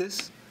to eat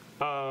this?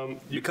 You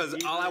Because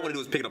can all I either- want to do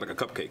is pick it up like a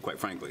cupcake, quite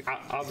frankly.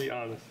 I'll be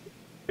honest.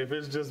 If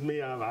it's just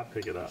me, I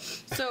pick it up.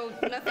 So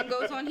nothing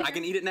goes on here? I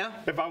can eat it now?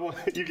 If I want,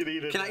 you can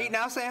eat it. Can I eat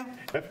now, Sam?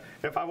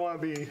 If I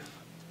want to be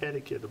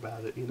etiquette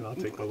about it, I'll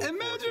take my little fork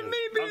Imagine in. me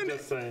being. I'm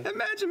just saying.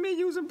 Imagine me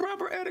using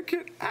proper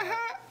etiquette.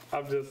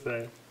 I'm just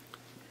saying.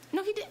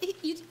 No, he did.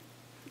 You,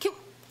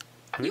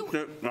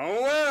 Oh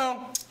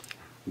well.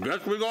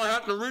 Guess we're gonna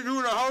have to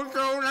redo the whole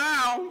show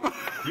now.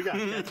 You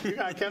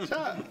got catch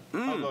up.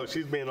 Oh look,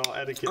 she's being all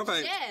etiquette.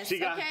 Okay. yes, She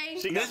got, okay.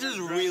 she got This her is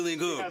dress- really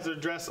good. She has her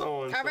dress on.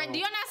 All right, so- do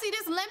y'all not see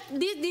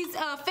this these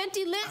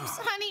Fenty lips,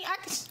 honey?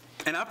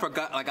 And I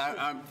forgot, like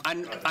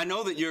I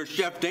know that you're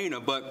Chef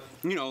Dana, but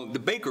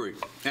the bakery,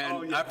 and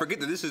Oh, yeah. I forget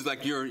that this is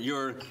like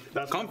your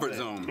That's comfort my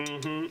zone.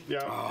 thing. Yeah,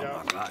 Oh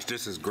yeah. my gosh,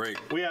 this is great.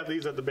 We have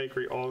these at the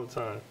bakery all the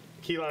time.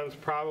 Key lime's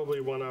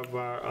probably one of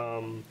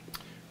our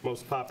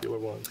most popular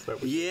ones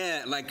that we.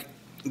 Yeah, like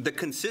the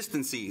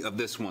consistency of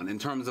this one in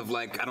terms of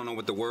like I don't know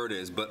what the word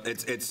is, but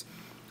it's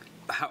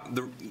how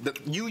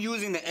you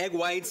using the egg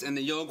whites and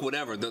the yolk,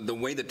 whatever. The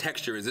way the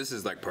texture is, this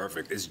is like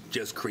perfect. It's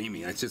just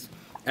creamy. It's just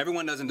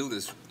everyone doesn't do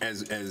this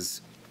as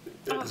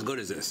good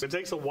as this. It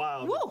takes a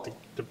while Woo.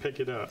 to pick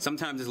it up.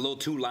 Sometimes it's a little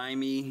too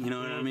limey. You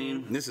know what I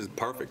mean? This is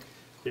perfect.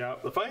 Yeah,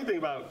 the funny thing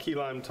about key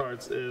lime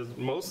tarts is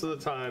most of the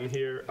time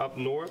here up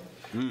north,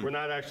 we're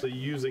not actually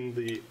using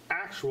the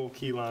actual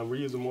key lime. We're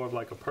using more of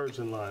like a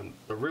Persian lime.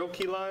 The real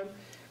key lime,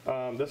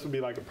 this would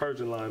be like a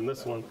Persian lime,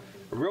 this one.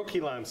 The real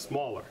key lime's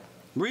smaller.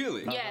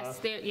 Really? Yes,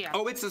 yeah.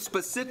 Oh, it's a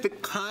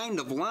specific kind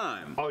of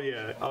lime. Oh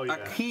yeah, oh yeah.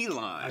 A key A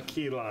lime.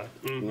 key lime.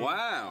 Mhm.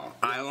 Wow,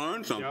 I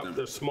learned something. Yep,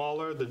 they're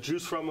smaller. The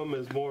juice from them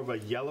is more of a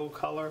yellow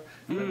color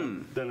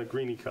than a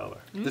greeny color.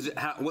 Does it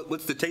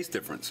what's the taste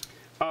difference?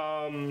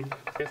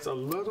 It's a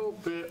little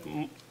bit,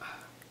 I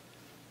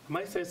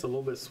might say it's a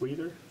little bit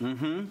sweeter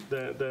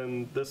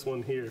than this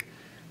one here.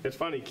 It's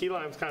funny, key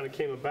limes kind of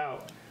came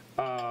about,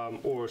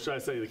 or should I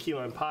say the key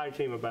lime pie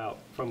came about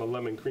from a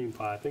lemon cream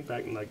pie, I think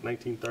back in like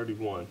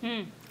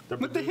 1931.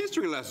 With the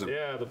history lesson.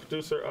 Yeah, the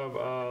producer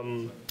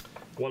of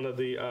one of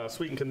the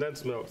sweetened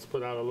condensed milks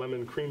put out a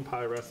lemon cream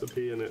pie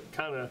recipe, and it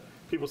kind of,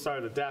 people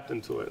started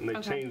adapting to it, and they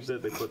changed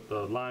it. They put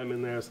the lime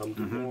in there,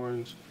 some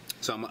orange.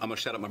 So I'm gonna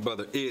shut up my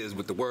brother is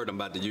with the word I'm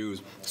about to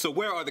use. So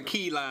where are the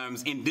key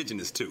limes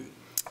indigenous to?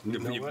 You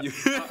know what?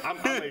 Well,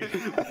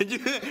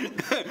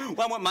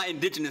 I want my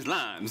indigenous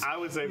limes. I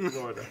would say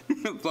Florida.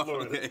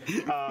 Florida.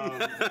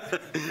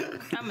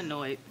 I'm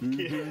annoyed.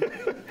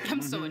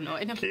 I'm so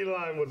annoyed. Key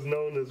lime was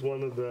known as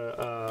one of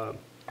the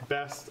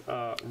best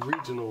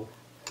regional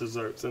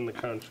desserts in the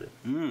country.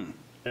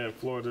 And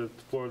Florida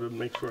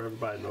makes sure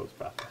everybody knows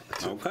about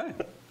that. Okay.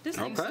 This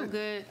thing's so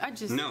good.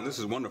 No, this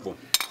is wonderful.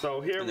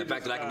 So here And we the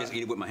fact that I can just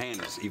eat it with my hand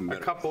is even a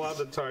better. couple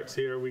other tarts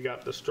here. We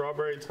got the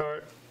strawberry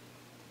tart.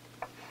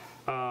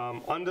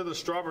 Under the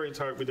strawberry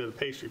tart, we did a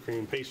pastry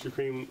cream. Pastry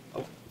cream.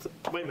 Oh,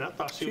 wait a minute, I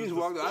thought she was.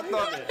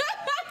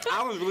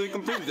 I was really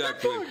confused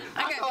actually.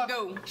 I got to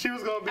go. She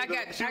was gonna be. I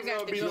got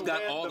to be go. the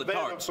got all the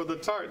banner tarts. for the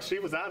tart. She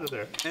was out of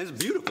there. And it's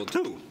beautiful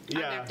too.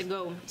 I got to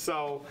go.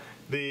 So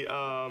the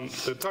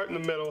tart in the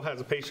middle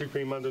has a pastry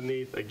cream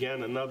underneath.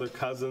 Again, another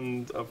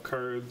cousin of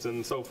curds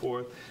and so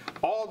forth.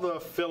 All the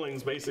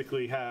fillings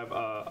basically have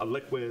a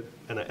liquid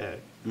and an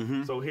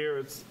egg. So here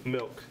it's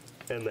milk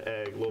and the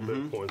egg, a little bit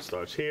of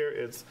cornstarch. Here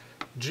it's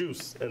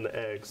juice and the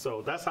egg.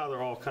 So that's how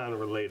they're all kind of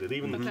related.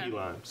 Even the key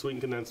lime,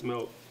 sweetened condensed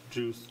milk,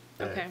 juice,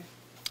 egg. Okay.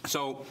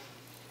 So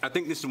I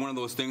think this is one of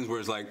those things where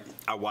it's like,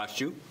 I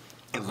watched you,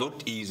 it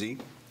looked easy,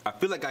 I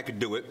feel like I could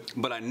do it,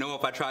 but I know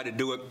if I tried to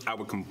do it, I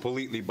would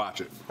completely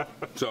botch it.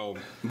 So,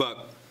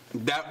 but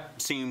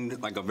that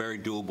seemed like a very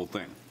doable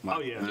thing. Oh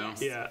yeah, You know?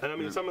 yeah. And I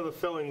mean, some of the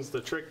fillings,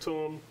 the trick to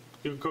them,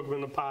 you can cook them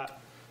in the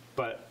pot,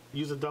 but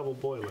use a double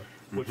boiler,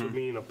 which would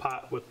mean a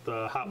pot with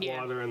the hot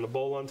water and the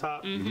bowl on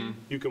top.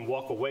 You can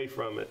walk away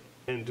from it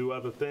and do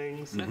other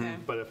things,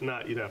 but if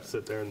not, you'd have to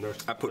sit there and nurse.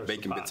 I put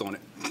bacon bits on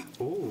it.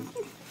 Ooh.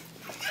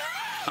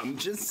 I'm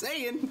just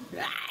saying.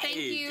 Thank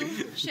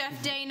you,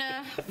 Chef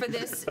Dana, for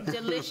this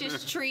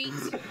delicious treat.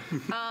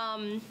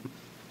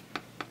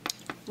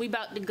 We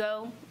about to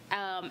go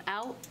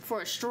out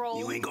for a stroll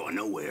You ain't going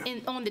nowhere.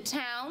 on the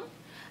town.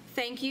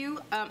 Thank you.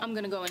 I'm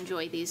gonna go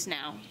enjoy these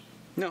now.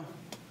 No.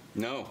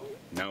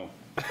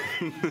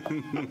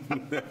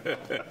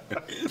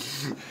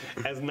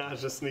 As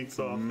Nadj Jea sneaks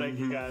off, thank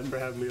you guys for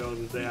having me on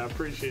today. I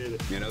appreciate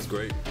it. Yeah, that's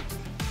great.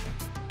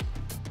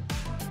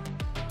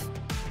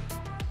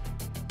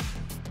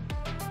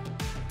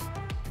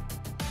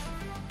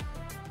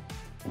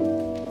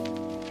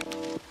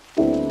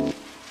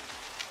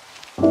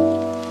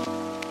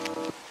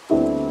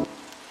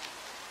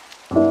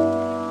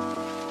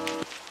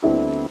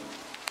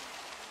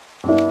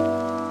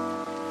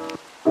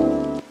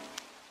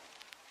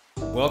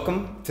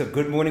 Welcome to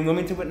Good Morning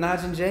Wilmington with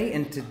Nadj Jea,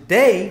 and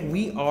today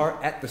we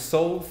are at the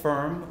Soul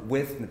Firm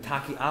with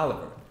Natalie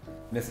Oliver.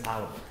 Miss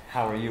Oliver,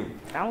 how are you?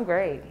 I'm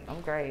great.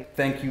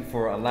 Thank you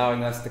for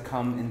allowing us to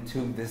come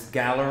into this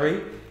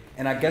gallery.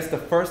 And I guess the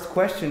first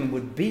question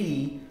would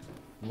be,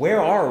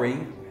 where are we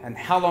and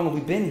how long have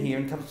we been here?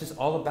 And tell us just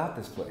all about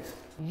this place.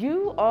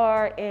 You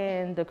are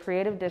in the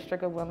creative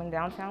district of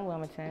downtown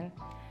Wilmington.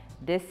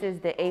 This is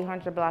the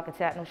 800 block of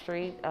Tatnall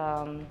Street.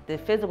 The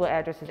physical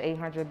address is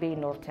 800B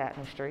North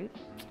Tatnall Street.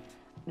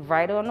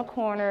 Right on the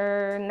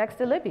corner next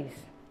to Libby's.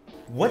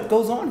 What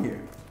goes on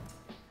here?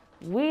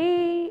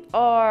 We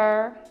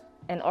are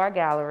an art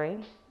gallery,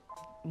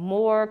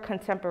 more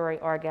contemporary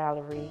art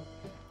gallery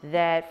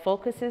that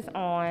focuses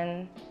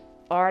on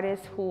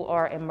artists who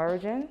are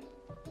emerging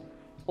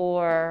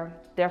or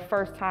their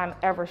first time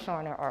ever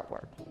showing their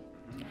artwork.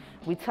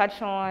 We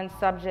touch on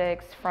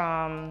subjects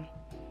from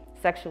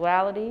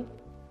sexuality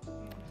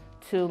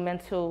to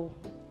mental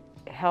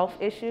health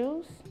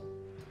issues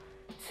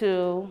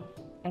to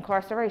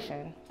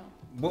incarceration.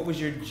 What was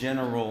your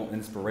general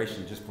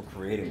inspiration just for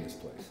creating this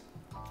place?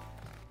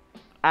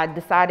 I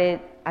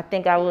decided, I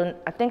think I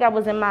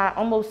was in my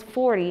almost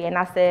 40, and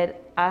I said,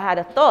 I had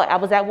a thought. I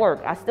was at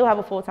work. I still have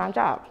a full-time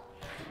job.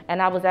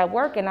 And I was at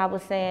work and I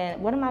was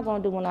saying, what am I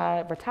gonna do when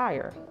I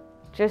retire?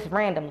 Just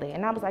randomly.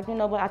 And I was like, you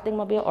know what, I think I'm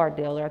gonna be an art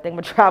dealer. I think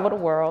I'm gonna travel the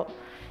world.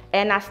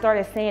 And I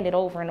started saying it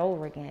over and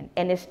over again.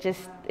 And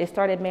it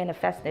started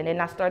manifesting.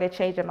 And I started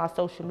changing my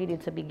social media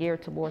to be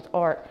geared towards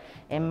art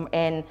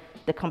and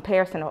the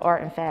comparison of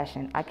art and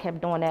fashion. I kept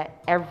doing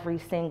that every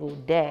single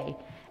day.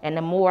 And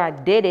the more I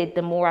did it,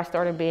 the more I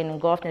started being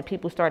engulfed, and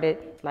people started,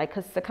 like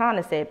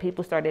Sakana said,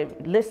 people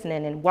started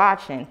listening and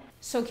watching.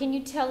 So can you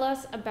tell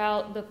us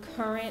about the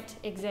current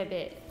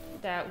exhibit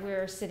that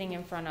we're sitting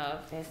in front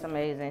of? It's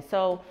amazing.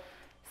 So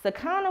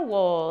Sakana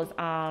Walls,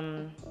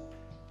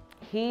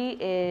 he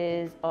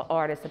is an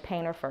artist, a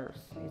painter first.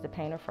 He's a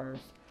painter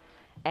first.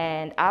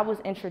 And I was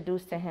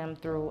introduced to him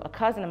through a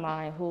cousin of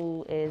mine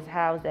who is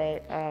housed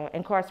at,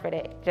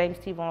 incarcerated at James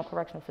T. Vaughn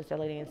Correctional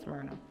Facility in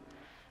Smyrna.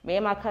 Me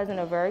and my cousin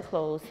are very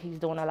close. He's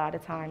doing a lot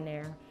of time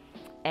there.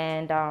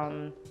 And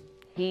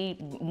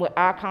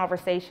our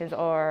conversations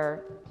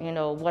are, you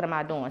know, what am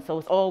I doing? So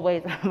it's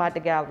always, I'm at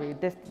the gallery,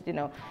 this, you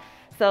know.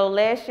 So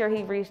last year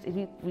he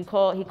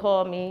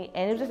called me,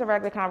 and it was just a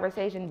regular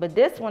conversation. But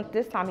this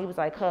time he was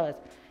like, cuz,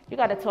 you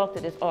gotta talk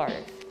to this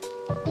artist.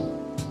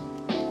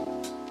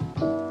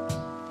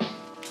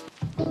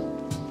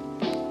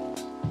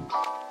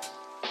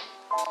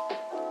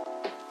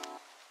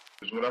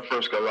 When I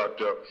first got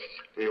locked up,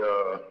 they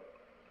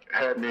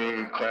had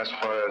me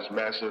classified as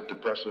massive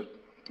depressive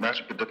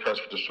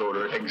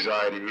disorder,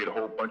 anxiety, and a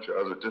whole bunch of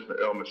other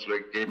different ailments. So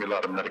they gave me a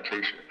lot of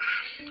medication.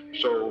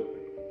 So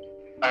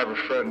I have a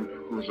friend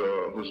who's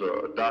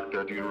a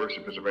doctor at the University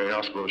of Pennsylvania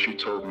Hospital. She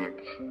told me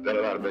that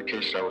a lot of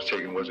medication I was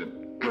taking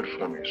wasn't good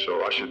for me,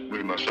 so I should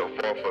wean myself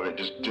off of it,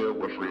 just deal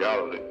with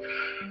reality.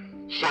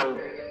 So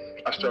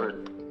I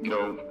started, you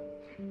know,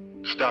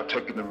 stop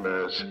taking the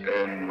meds,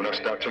 and when I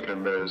stopped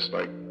taking the meds,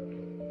 like,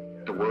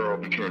 the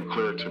world became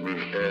clear to me,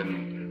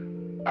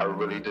 and I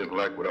really didn't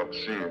like what I was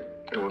seeing.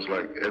 It was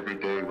like every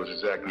day was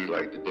exactly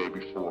like the day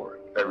before.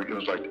 It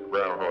was like the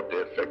Groundhog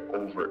Day effect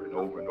over and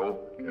over and over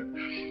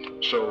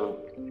again. So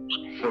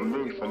for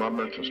me, for my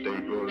mental state,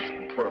 it was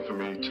important for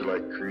me to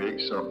like create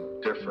something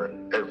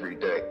different every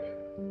day,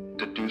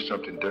 to do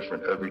something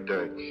different every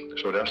day.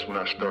 So that's when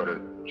I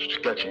started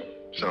sketching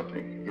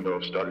something, you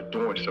know, started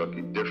doing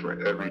something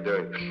different every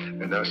day.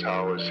 And that's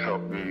how it's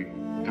helped me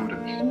do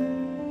this.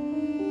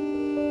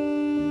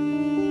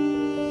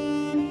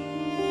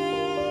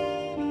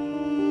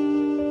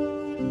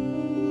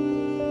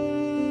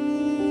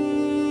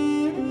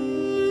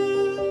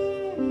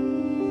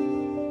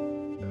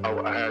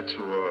 I had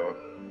to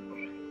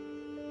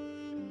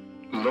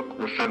look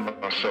within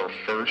myself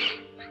first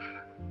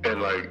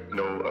and, like, you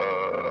know,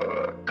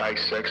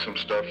 dissect some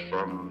stuff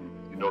from,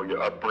 you know,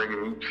 your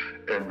upbringing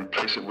and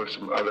replace it with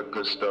some other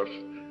good stuff,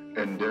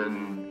 and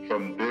then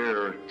from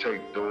there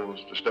take the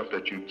stuff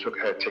that you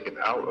had taken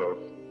out of,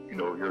 you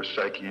know, your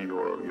psyche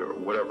or your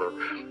whatever,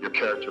 your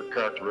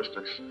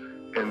characteristics,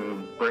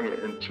 and bring it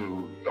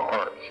into the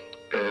art.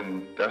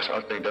 And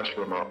I think that's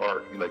where my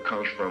art, you know,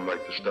 comes from,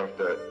 like the stuff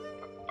that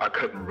I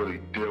couldn't really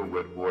deal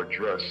with or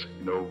address,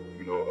 you know,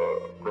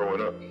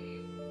 growing up.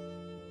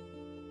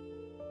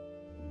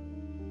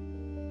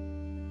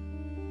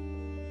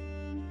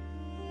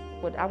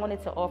 But I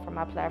wanted to offer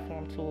my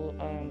platform to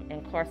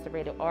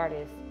incarcerated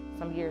artists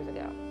some years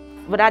ago.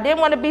 But I didn't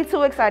want to be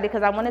too excited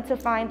because I wanted to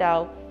find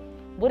out,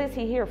 what is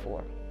he here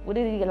for? What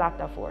did he get locked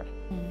up for?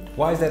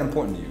 Why is that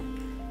important to you?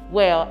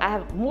 Well,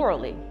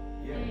 morally.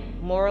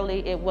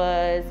 Morally,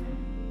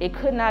 it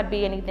could not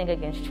be anything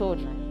against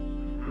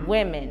children,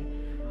 women.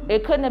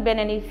 It couldn't have been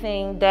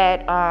anything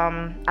that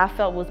I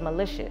felt was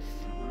malicious.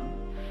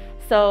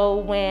 So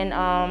when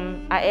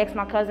I asked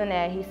my cousin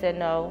that, he said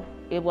no,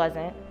 it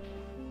wasn't.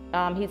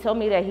 He told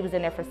me that he was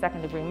in there for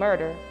second-degree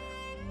murder.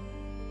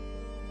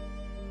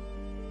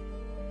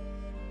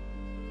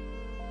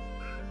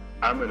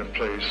 I'm in a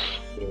place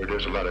where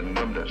there's a lot of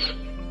numbness,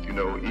 you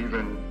know,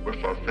 even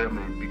with our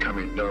family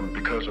becoming numb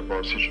because of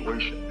our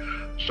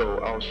situation. So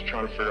I was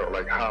trying to figure out,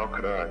 like, how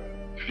could I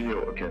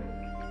feel again?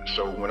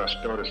 So when I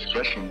started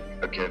sketching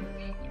again,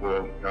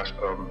 well,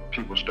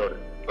 people started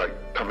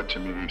like coming to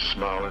me,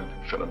 smiling,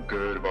 feeling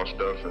good about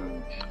stuff,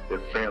 and their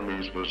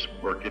families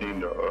were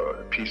getting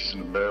pieces in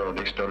the mail, and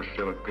they started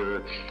feeling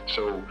good.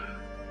 So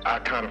I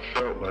kind of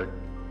felt like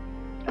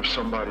if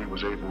somebody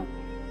was able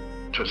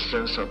to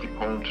send something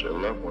home to their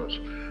loved ones,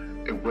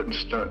 it wouldn't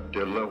stunt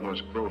their loved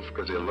ones' growth,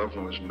 because their loved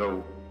ones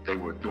know they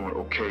were doing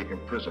okay in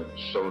prison.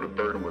 So the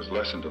burden was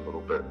lessened a little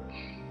bit.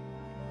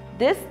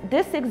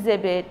 This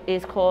exhibit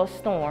is called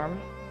Storm,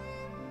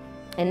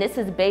 and this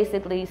is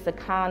basically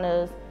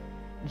Sakana's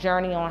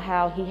journey on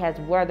how he has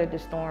weathered the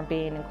storm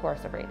being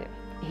incarcerated.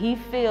 He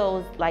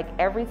feels like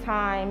every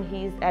time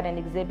he's at an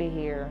exhibit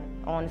here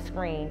on the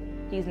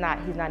screen, he's not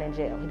in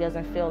jail. He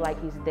doesn't feel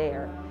like he's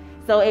there.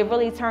 So it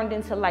really turned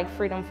into like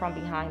freedom from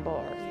behind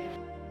bars.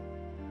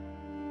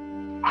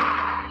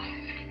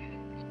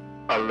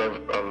 I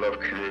love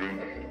creating.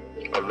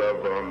 I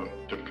love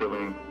the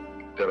feeling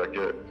that I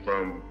get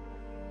from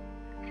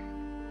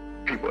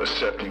people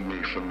accepting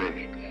me for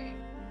me.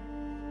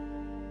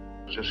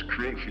 Just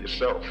create for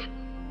yourself.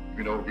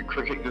 You know,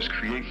 just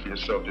create for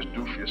yourself, just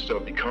do for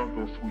yourself, be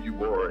comfortable with who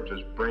you are, and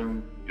just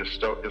bring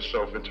yourself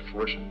into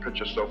fruition. Put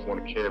yourself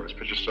on the canvas,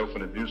 put yourself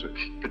in the music,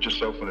 put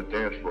yourself on the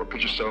dance floor,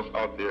 put yourself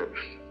out there.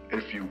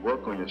 If you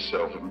work on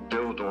yourself and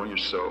build on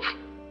yourself,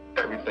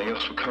 everything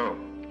else will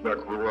come. When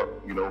I grew up,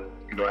 you know,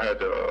 I had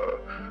to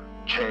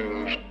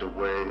change the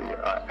way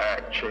I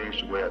act,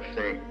 change the way I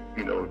think,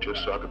 you know,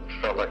 just so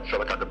I felt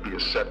like I could be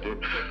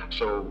accepted.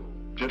 So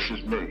this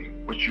is me.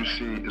 What you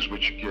see is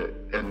what you get,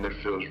 and it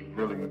feels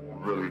really,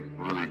 really,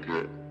 really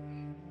good.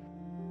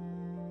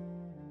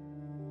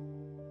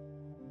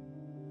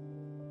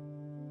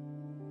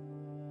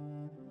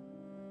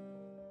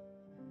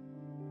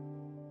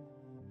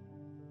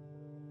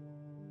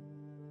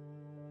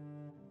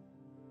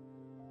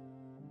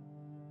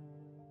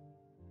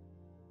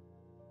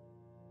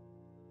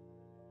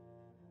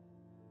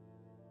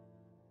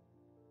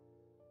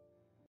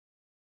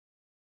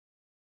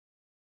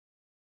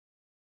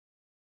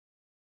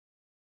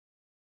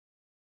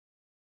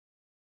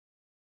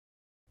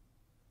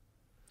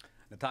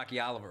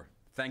 Natalie Oliver,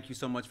 thank you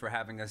so much for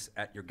having us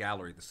at your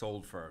gallery, The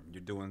Soul Firm.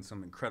 You're doing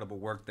some incredible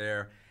work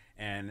there,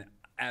 and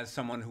as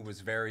someone who was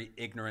very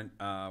ignorant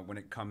when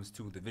it comes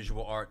to the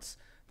visual arts,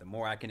 the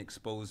more I can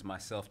expose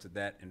myself to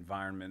that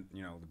environment,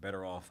 you know, the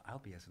better off I'll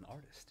be as an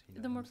artist. You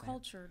know The more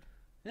cultured.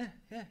 Yeah,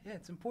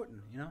 it's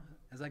important, you know.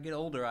 As I get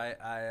older,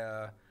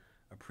 I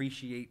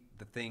appreciate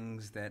the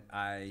things that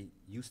I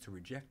used to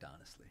reject,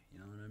 honestly, you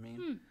know what I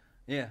mean?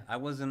 Yeah, I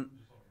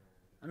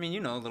mean, you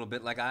know, a little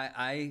bit, like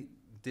I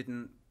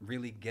didn't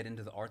really get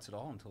into the arts at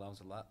all until I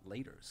was a lot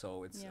later.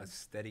 So it's a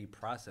steady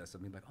process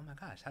of me like, oh my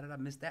gosh, how did I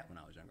miss that when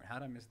I was younger? How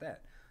did I miss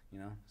that? You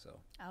know, so.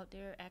 Out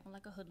there acting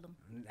like a hoodlum.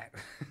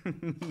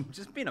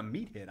 Just being a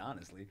meathead,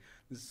 honestly.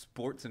 This is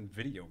sports and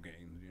video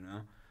games, you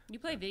know. You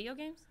play video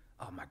games?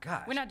 Oh my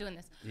gosh. We're not doing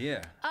this.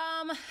 Yeah.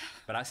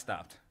 But I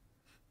stopped.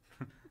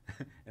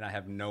 And I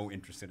have no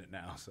interest in it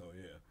now, so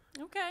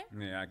yeah. Okay.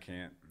 Yeah, I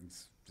can't.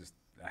 It's just,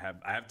 I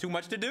have too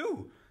much to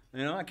do.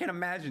 You know, I can't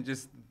imagine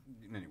just,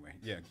 anyway,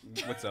 yeah,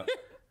 what's up?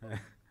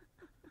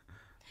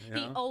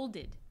 He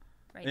olded,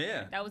 right? Yeah.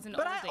 There. That was an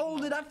But olding I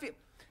olded, moment. I feel,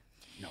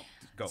 no,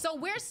 go. So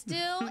we're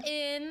still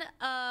in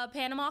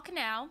Panama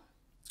Canal.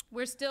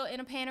 We're still in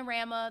a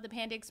panorama, the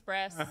Panda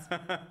Express,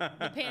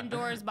 the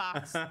Pandora's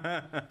box. You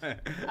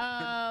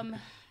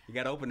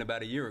got opened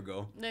about a year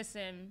ago.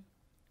 Listen,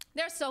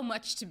 there's so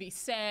much to be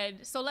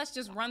said. So let's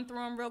just run through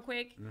them real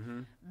quick.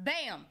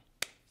 Bam!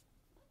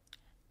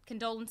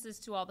 Condolences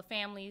to all the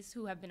families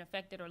who have been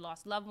affected or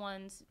lost loved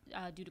ones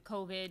due to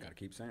COVID. Gotta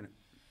keep saying it.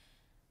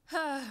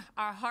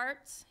 Our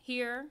hearts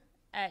here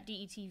at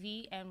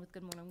DETV and with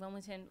Good Morning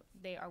Wilmington,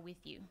 they are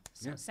with you.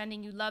 So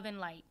sending you love and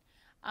light.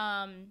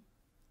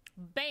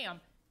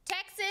 Bam!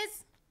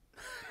 Texas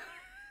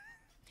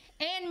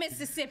and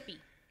Mississippi.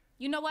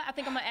 You know what? I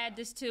think I'm going to add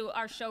this to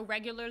our show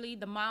regularly,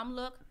 the mom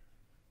look.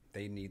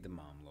 They need the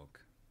mom look.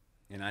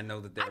 And I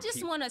know that there I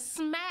just want to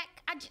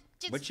smack.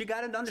 But you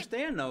gotta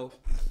understand, though.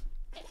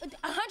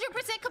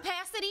 100%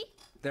 capacity.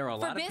 There are a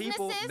lot for of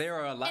people. businesses There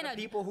are a lot and of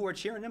people who are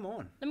cheering them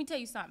on. Let me tell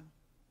you something.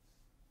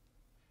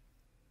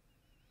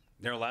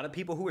 There are a lot of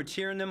people who are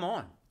cheering them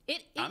on.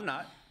 I'm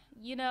not.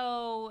 You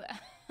know.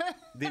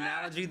 The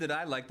analogy that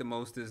I like the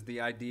most is the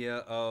idea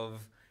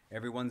of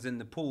everyone's in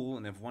the pool,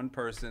 and if one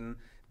person,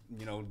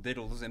 you know,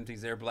 diddles,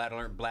 empties their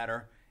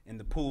bladder in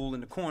the pool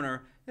in the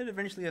corner, it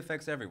eventually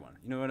affects everyone.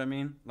 You know what I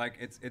mean? Like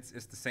it's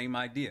the same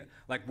idea.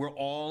 Like we're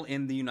all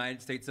in the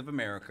United States of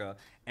America,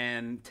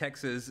 and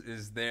Texas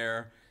is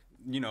there,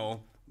 you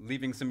know,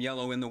 leaving some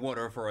yellow in the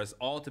water for us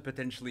all to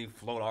potentially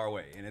float our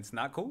way, and it's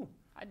not cool.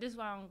 This is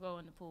why I don't go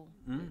in the pool.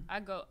 I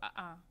go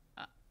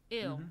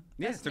ew.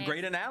 Yeah, it's a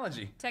great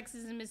analogy.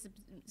 Texas and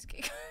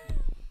Mississippi.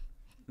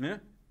 Yeah.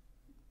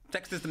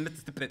 Texas and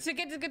Mississippi.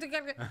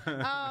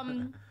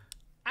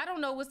 I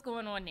don't know what's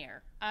going on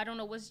there. I don't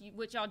know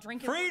what y'all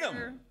drinking. Freedom.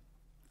 Water.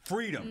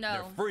 Freedom. No.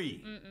 They're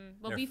free.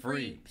 Well, They're be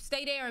free.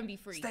 Stay there and be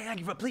free.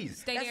 Please.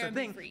 Stay That's there and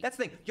the thing. be free. That's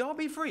the thing. Y'all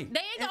be free. They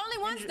ain't the only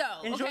ones,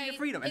 though. Enjoy okay? your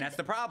freedom, and that's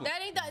the problem.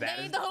 They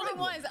ain't the only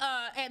ones.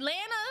 Atlanta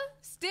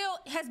still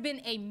has been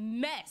a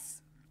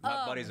mess.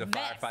 My buddy's a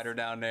firefighter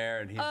down there,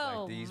 and he's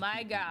like, these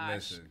my people, gosh.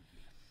 listen.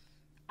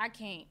 I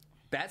can't.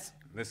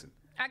 Listen.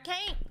 I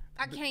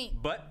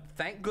can't. But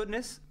thank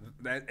goodness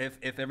that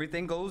if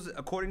everything goes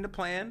according to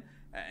plan,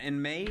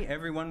 in May,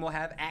 everyone will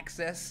have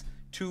access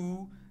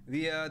to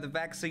the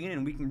vaccine,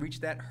 and we can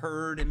reach that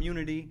herd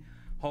immunity,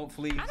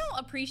 hopefully. I don't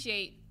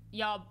appreciate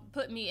y'all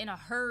put me in a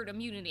herd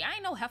immunity. I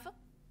ain't no heifer.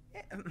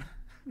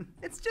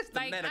 It's just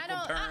Like, a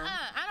medical term.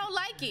 I don't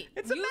like it.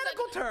 It's a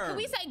medical term. Can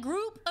we say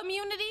group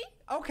immunity?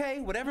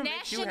 Okay, whatever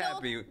makes you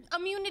happy. National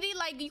immunity?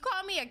 Like, you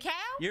call me a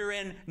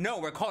cow? No,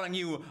 we're calling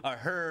you a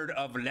herd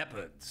of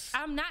leopards.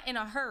 I'm not in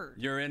a herd.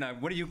 You're in a,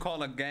 what do you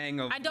call a gang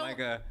of,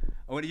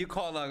 what do you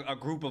call a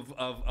group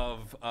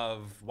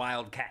of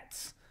wild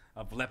cats?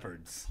 Of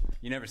leopards.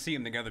 You never see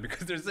them together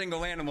because they're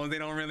single animals. They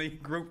don't really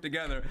group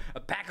together. A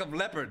pack of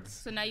leopards.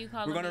 So now you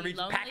calling me We're going to reach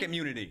lonely? pack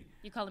immunity.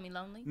 You calling me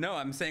lonely? No,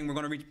 I'm saying we're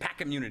going to reach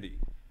pack immunity.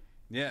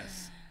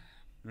 Yes.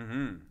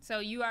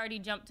 So you already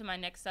jumped to my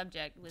next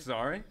subject. With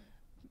Sorry?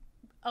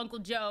 Uncle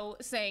Joe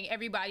saying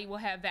everybody will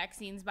have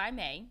vaccines by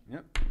May.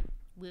 Yep.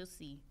 We'll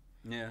see.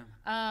 Yeah.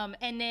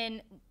 And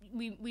then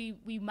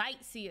we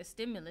might see a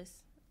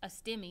stimulus, a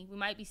stimmy. We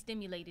might be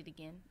stimulated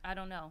again. I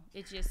don't know.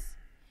 It's just...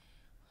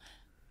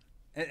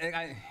 I don't want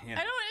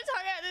to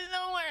talk about this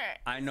no more.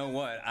 I know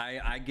what.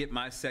 I get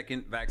my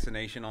second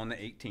vaccination on the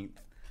 18th.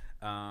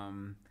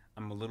 I'm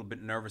a little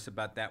bit nervous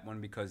about that one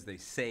because they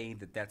say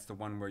that that's the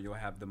one where you'll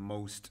have the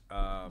most...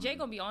 Jay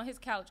gonna be on his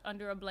couch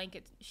under a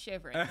blanket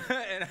shivering.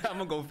 And I'm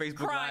gonna go Facebook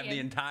Crying. Live the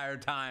entire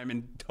time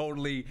and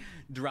totally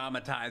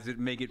dramatize it,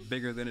 make it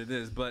bigger than it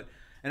is.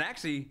 And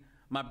actually,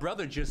 my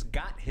brother just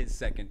got his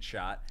second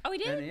shot. Oh, he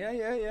did? And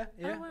yeah.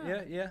 Oh,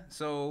 wow. Yeah.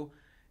 So,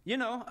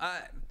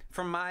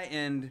 from my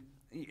end,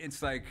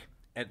 it's like,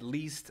 at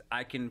least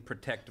I can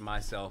protect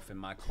myself and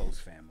my close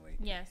family.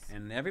 Yes.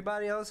 And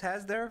everybody else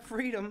has their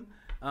freedom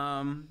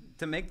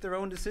to make their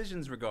own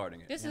decisions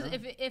regarding it. This is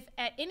if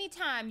at any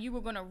time you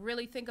were gonna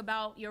really think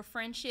about your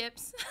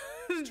friendships,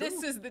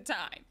 this is the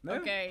time. Yeah.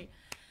 Okay.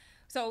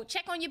 So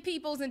check on your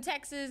peoples in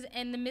Texas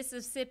and the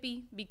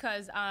Mississippi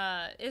because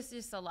it's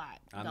just a lot.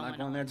 I'm not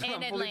going there until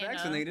And I'm fully Atlanta.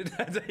 vaccinated.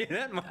 I'll tell you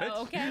that much.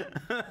 Oh, okay.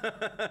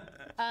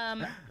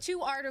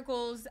 2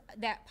 articles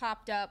that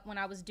popped up when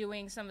I was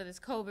doing some of this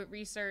COVID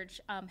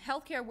research.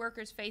 Healthcare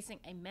workers facing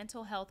a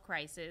mental health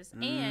crisis,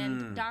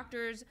 and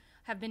doctors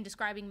have been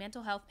describing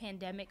mental health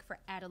pandemic for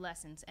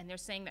adolescents, and they're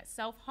saying that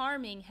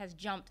self-harming has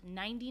jumped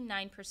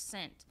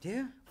 99%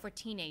 for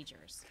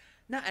teenagers.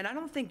 No, and I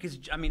don't think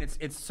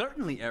it's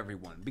certainly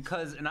everyone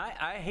because, and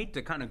I hate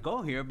to kind of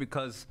go here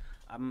because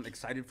I'm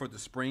excited for the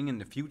spring and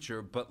the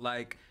future, but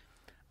like,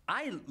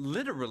 I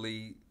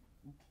literally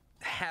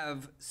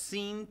have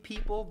seen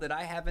people that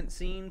I haven't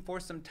seen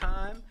for some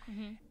time,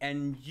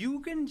 and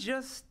you can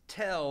just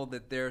tell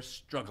that they're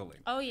struggling.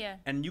 Oh, yeah.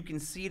 And you can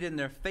see it in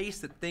their face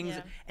that things,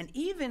 and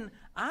even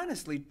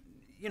honestly,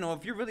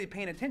 if you're really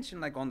paying attention,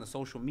 like on the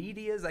social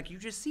medias, like you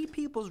just see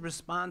people's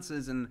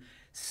responses and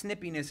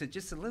snippiness. It's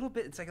just a little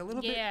bit. It's like a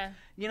little bit.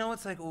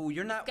 It's like, oh,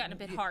 you're not. It's gotten a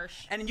bit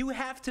harsh. And you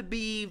have to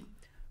be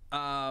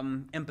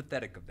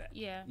empathetic of that.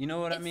 Yeah. You know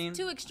what I mean? It's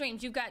two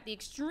extremes. You've got the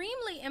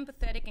extremely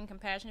empathetic and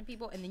compassionate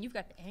people, and then you've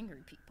got the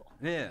angry people.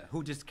 Yeah,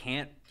 who just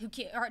can't. Who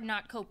are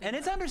not coping. And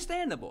it's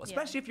understandable,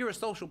 especially if you're a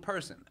social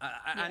person.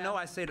 I know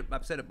I've said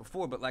it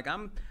before, but like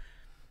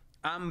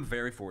I'm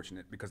very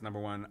fortunate because number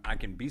one, I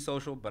can be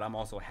social, but I'm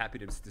also happy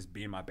to just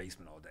be in my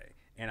basement all day.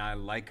 And I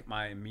like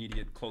my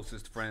immediate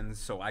closest friends,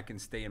 so I can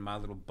stay in my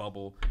little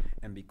bubble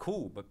and be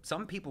cool. But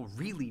some people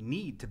really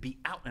need to be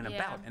out and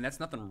about, and that's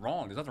nothing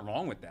wrong. There's nothing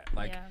wrong with that.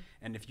 Like,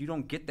 and if you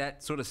don't get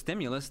that sort of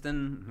stimulus,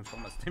 then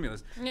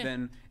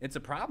then it's a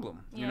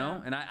problem, you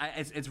know. And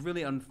it's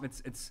really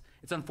it's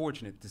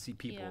unfortunate to see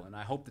people, and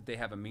I hope that they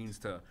have a means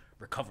to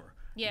recover.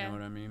 You know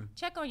what I mean?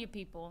 Check on your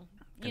people.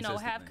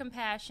 Have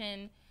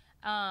compassion.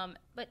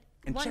 But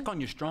check on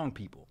your strong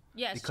people.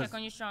 Yes, check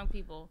on your strong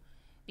people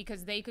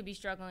because they could be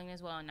struggling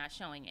as well and not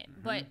showing it.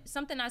 But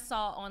something I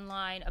saw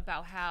online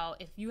about how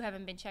if you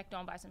haven't been checked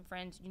on by some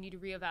friends, you need to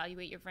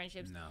reevaluate your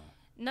friendships. No.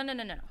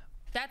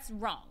 That's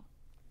wrong.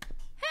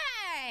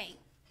 Hey!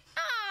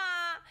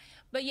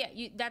 But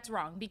that's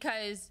wrong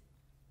because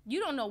you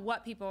don't know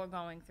what people are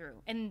going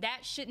through. And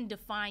that shouldn't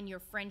define your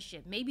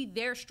friendship. Maybe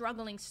they're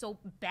struggling so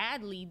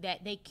badly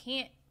that they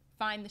can't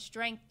find the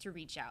strength to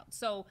reach out.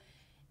 So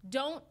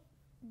don't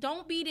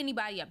beat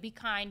anybody up. Be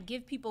kind.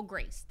 Give people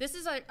grace. This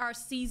is our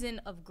season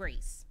of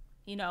grace,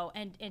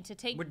 and to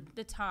take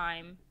the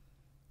time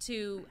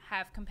to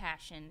have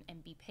compassion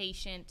and be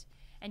patient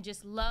and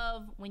just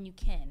love when you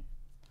can.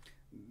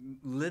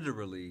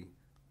 Literally,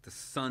 the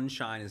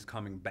sunshine is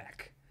coming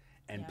back,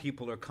 and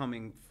people are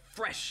coming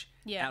fresh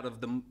out of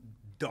the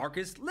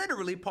darkest,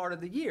 literally, part of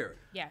the year.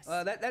 Yes.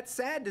 That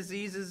sad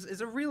disease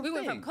is a real thing.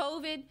 We went from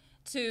COVID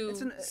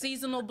to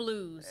seasonal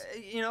blues.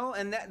 You know,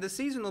 and that the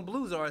seasonal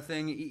blues are a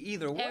thing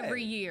either way.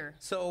 Every year.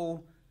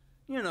 So,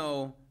 you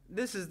know,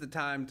 this is the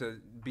time to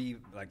be,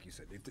 like you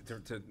said,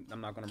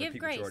 I'm not going to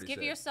repeat what you already said.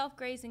 Give yourself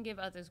grace and give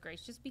others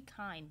grace. Just be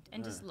kind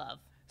and just love.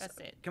 That's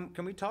it.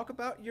 Can we talk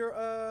about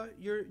your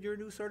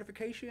new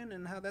certification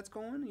and how that's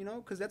going? You know,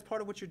 because that's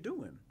part of what you're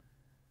doing.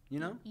 You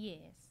know.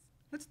 Yes.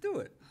 Let's do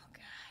it. Oh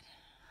God.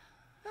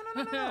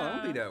 No,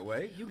 don't be that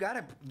way. You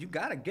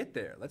gotta get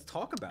there. Let's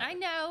talk about it.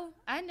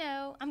 I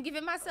know. I'm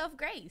giving myself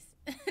grace.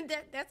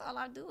 That's all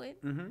I'm doing.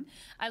 Mm-hmm.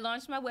 I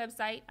launched my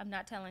website. I'm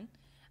not telling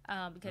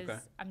because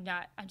I'm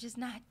just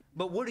not.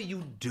 But what are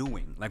you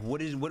doing? Like,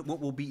 what is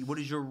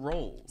your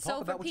role?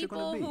 Talk about what you're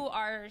gonna be. So for people who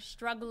are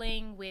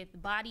struggling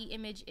with body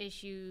image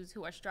issues,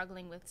 who are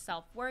struggling with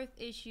self-worth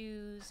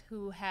issues,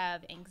 who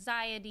have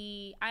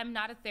anxiety, I'm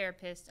not a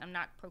therapist. I'm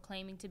not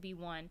proclaiming to be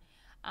one.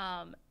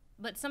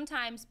 But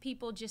sometimes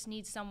people just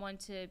need someone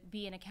to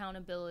be an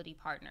accountability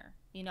partner,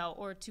 you know,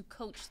 or to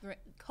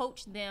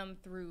coach them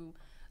through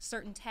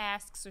certain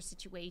tasks or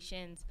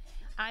situations.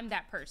 I'm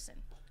that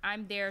person.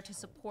 I'm there to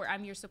support.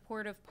 I'm your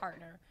supportive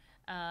partner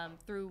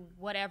through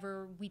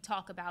whatever we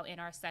talk about in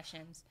our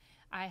sessions.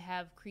 I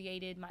have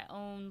created my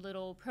own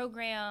little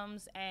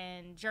programs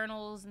and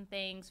journals and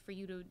things for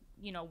you to,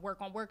 you know,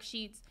 work on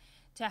worksheets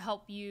to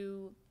help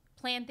you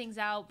plan things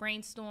out,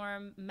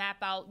 brainstorm, map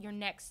out your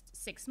next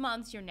 6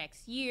 months, your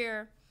next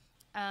year.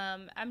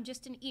 I'm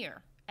just an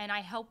ear, and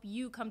I help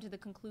you come to the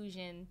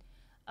conclusion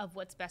of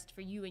what's best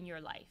for you in your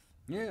life.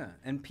 Yeah,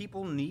 and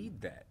people need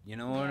that. You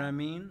know what I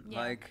mean? Yeah.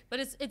 Like, but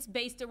it's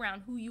based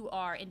around who you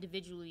are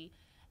individually,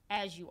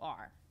 as you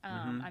are.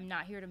 I'm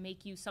not here to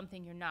make you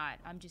something you're not.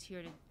 I'm just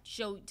here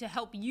to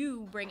help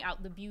you bring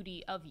out the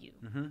beauty of you.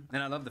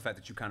 And I love the fact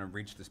that you kind of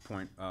reached this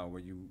point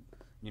where you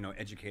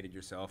educated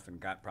yourself and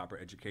got proper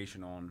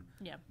education on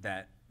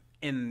that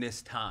in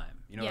this time.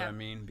 You know what I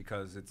mean?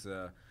 Because it's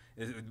going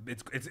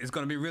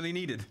to be really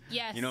needed.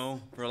 Yes. You know,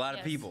 for a lot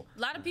of people. A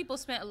lot of people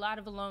spent a lot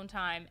of alone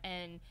time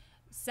and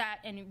sat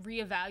and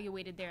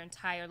reevaluated their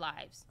entire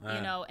lives.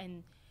 You know,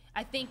 and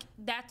I think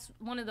that's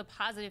one of the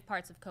positive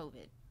parts of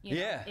COVID. You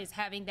know, is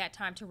having that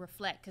time to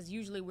reflect, because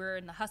usually we're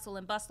in the hustle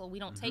and bustle. We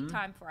don't take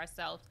time for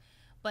ourselves,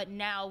 but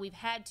now we've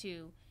had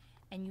to.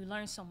 And you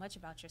learn so much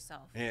about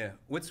yourself. Yeah.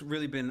 What's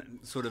really been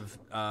sort of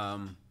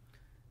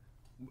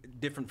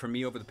different for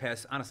me over the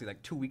past, honestly,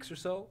 like 2 weeks or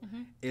so,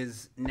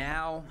 is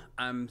now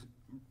I'm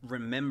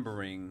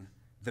remembering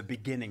the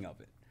beginning of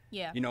it.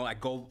 Yeah. You know, I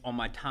go on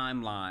my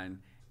timeline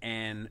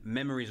and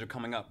memories are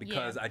coming up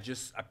because I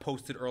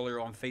posted earlier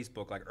on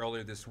Facebook, like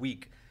earlier this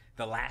week,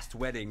 the last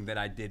wedding that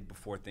I did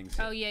before things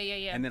hit. Oh,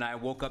 yeah. And then I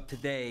woke up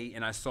today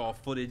and I saw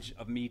footage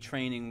of me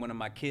training one of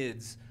my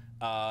kids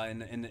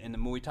in the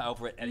Muay Thai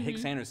over at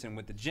Hicks Anderson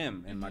with the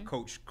gym and my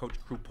coach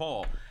Crew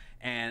Paul,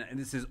 and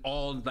this is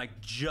all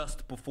like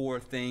just before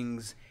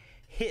things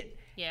hit.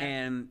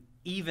 And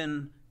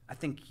even I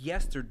think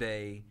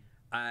yesterday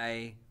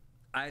an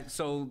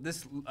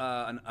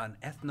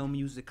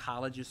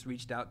ethnomusicologist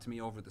reached out to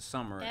me over the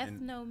summer.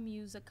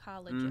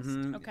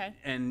 Ethnomusicologist, okay.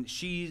 And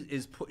she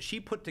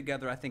put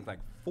together, I think,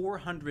 like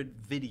 400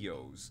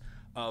 videos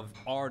of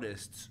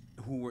artists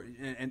who were,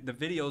 and the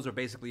videos are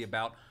basically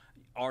about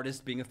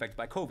artists being affected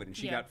by COVID, and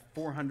she got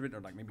 400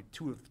 or like maybe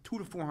two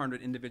to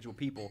 400 individual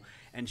people,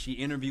 and she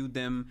interviewed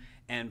them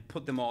and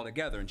put them all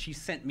together, and she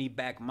sent me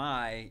back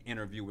my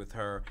interview with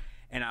her,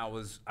 and I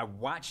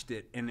watched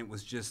it, and it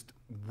was just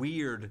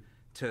weird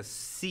to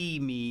see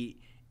me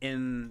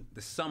in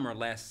the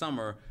last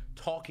summer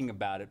talking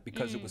about it,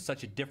 because it was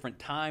such a different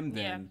time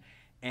then.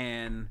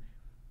 And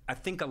I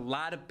think a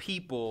lot of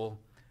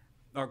people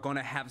are going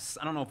to have,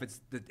 I don't know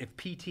if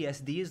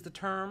PTSD is the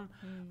term,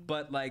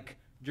 but like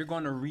you're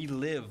going to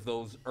relive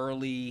those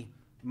early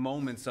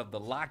moments of the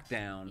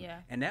lockdown,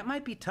 and that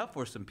might be tough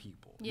for some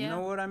people. You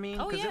know what I mean?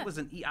 Because it was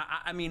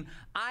I mean,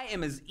 I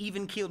am as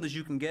even keeled as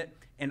you can get,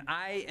 and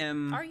I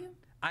am. Are you?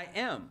 I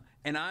am,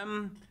 and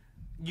I'm.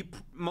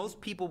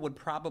 Most people would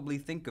probably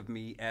think of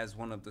me as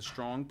one of the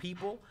strong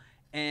people,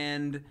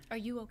 and. Are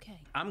you okay?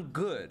 I'm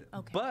good,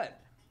 but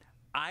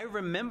I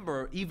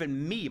remember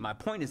even me. My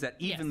point is that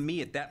even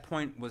me at that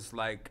point was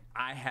like,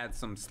 I had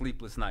some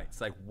sleepless nights.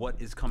 Like,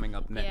 what is coming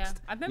up next? Yeah,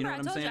 I remember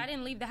I told you I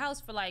didn't leave the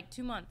house for like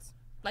 2 months.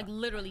 Like,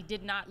 literally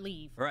did not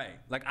leave. Right.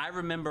 Like, I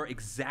remember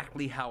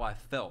exactly how I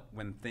felt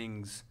when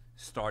things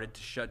started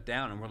to shut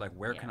down, and we're like,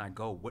 where can I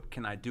go? What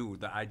can I do?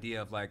 The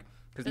idea of like,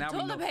 because now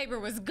toilet paper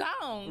was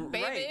gone,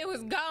 baby. Right. It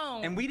was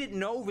gone. And we didn't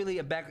know really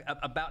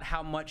about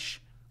how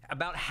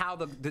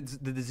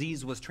the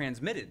disease was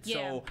transmitted.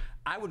 So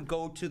I would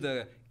go to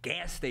the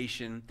gas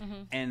station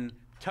and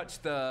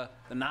touch the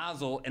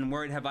nozzle, and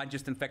worried, have I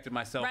just infected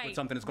myself with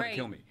something that's going to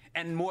kill me?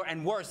 And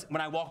worse,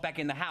 when I walk back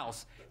in the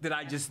house, did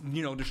I just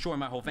destroy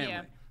my whole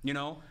family? You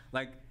know,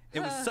 like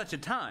it was such a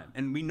time,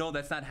 and we know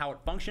that's not how it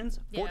functions,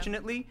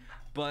 fortunately.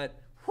 But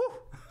whew,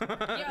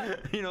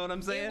 you know what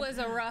I'm saying? It was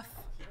a rough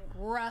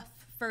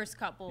first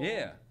couple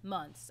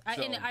months.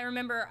 And I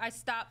remember I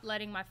stopped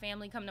letting my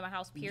family come to my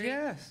house,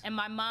 period. And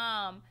my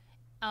mom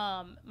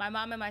my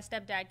mom and my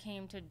stepdad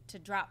came to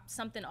drop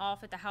something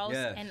off at the house,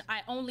 and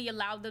I only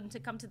allowed them to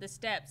come to the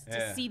steps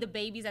to see the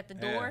babies at the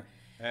door.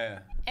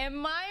 And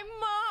my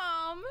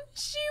mom,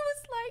 she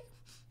was like,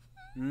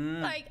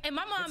 and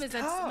my mom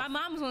my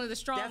mom's one of the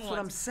strong ones. That's what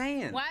I'm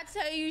saying. Well, I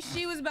tell you,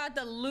 she was about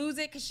to lose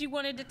it because she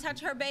wanted to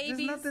touch her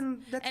babies,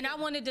 and I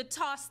wanted to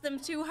toss them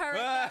to her.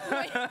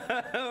 Right?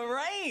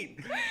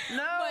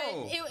 No.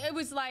 But it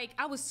was like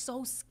I was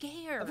so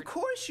scared. Of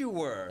course you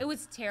were. It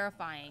was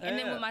terrifying. And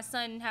then with my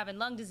son having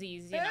lung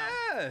disease, you know.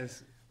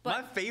 Yes.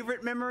 My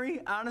favorite memory,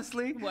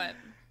 honestly. What?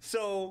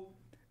 So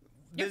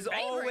there's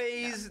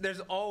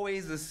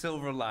always a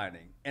silver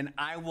lining, and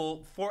I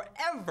will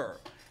forever.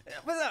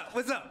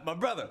 What's up, my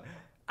brother?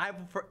 I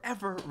will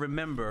forever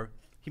remember.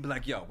 He'd be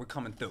like, "Yo, we're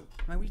coming through."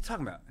 I'm like, "What are you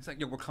talking about?" It's like,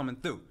 "Yo, we're coming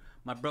through."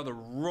 My brother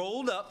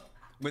rolled up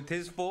with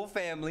his full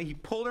family. He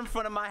pulled in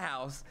front of my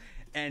house,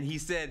 and he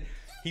said.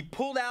 He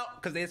pulled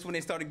out, because that's when they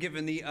started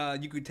giving the,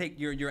 you could take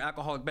your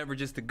alcoholic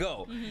beverages to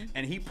go.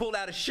 And he pulled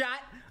out a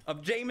shot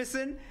of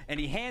Jameson, and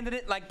he handed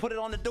it, like put it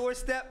on the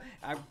doorstep.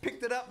 I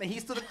picked it up, and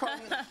he stood across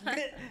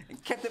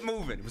and kept it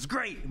moving. It was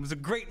great. It was a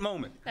great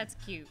moment. That's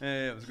cute.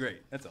 Yeah, it was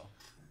great. That's all.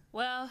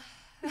 Well,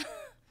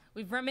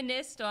 we've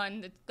reminisced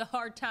on the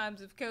hard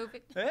times of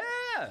COVID.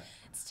 Yeah.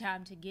 It's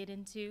time to get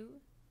into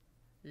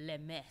Le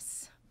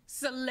Mess.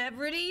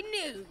 Celebrity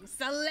news.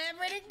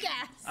 Celebrity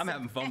gossip. I'm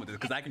having fun with this,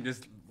 because I can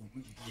just...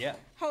 Yeah.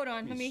 Hold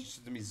on, let me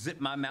zip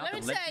my mouth.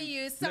 Let me tell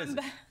you something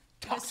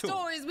about the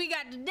stories we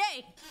got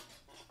today.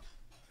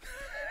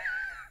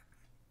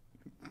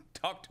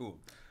 Talk to him.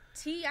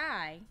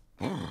 T.I.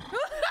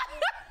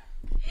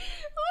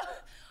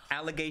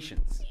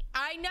 Allegations.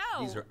 I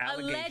know. These are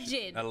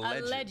allegations.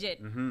 Alleged.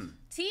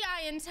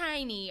 T.I. and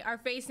Tiny are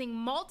facing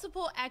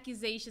multiple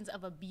accusations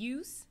of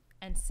abuse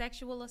and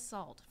sexual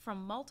assault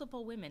from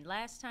multiple women.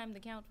 Last time the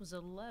count was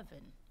 11.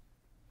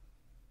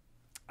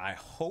 I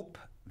hope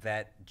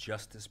that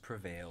justice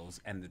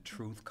prevails and the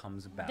truth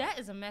comes about. That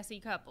is a messy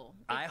couple.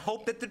 I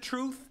hope that the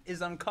truth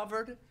is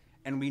uncovered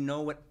and we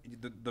know what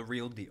the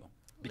real deal.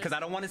 Because I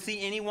don't want to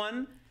see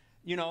anyone,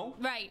 you know,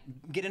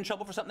 get in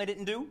trouble for something they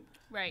didn't do.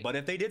 Right. But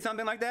if they did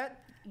something like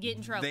that, get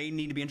in trouble. They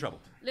need to be in trouble.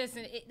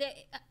 Listen,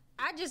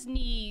 I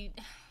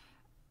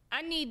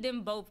need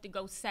them both to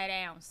go sit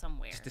down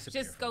somewhere.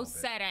 Just go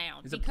sit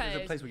down. There's a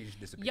place where you just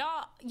disappear.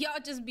 Y'all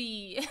just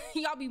be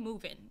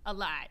moving a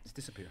lot. Just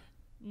disappear.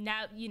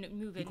 Now, you know,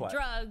 moving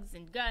drugs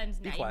and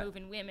guns. Now you're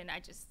moving women.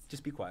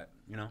 Just be quiet,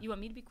 you know? You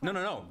want me to be quiet?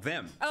 No,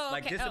 them. Oh,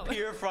 like okay.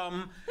 disappear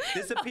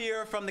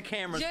from the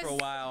cameras for a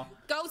while.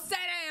 Go sit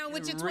down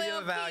with your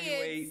 12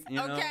 kids, you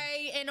know?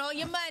 Okay, and all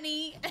your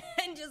money,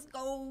 and just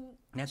go.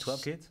 You have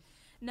 12 kids?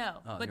 No,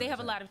 but they have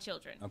a lot of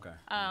children. Okay.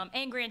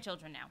 And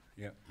grandchildren now.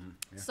 Yep.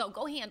 Yeah. So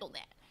go handle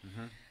that.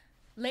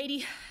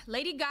 Lady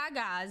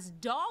Gaga's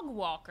dog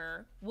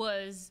walker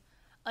was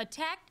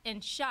attacked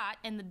and shot,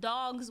 and the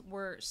dogs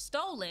were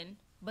stolen,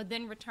 but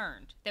then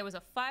returned. There was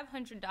a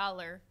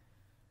 $500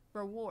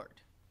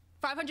 reward.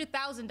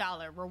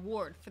 $500,000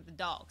 reward for the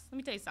dogs. Let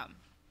me tell you something.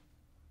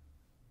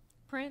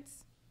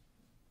 Prince,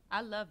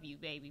 I love you,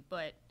 baby,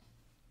 but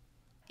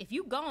if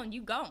you gone,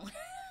 you gone.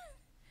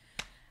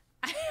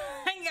 I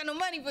ain't got no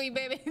money for you,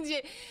 baby.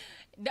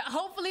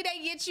 Hopefully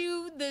they get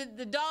you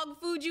the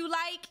dog food you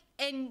like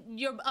and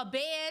a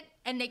bed,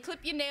 and they clip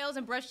your nails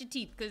and brush your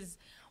teeth, because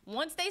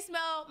once they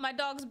smell my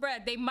dog's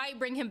breath, they might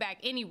bring him back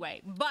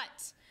anyway.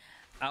 But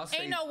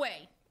ain't no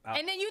way.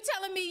 And then you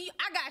telling me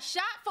I got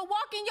shot for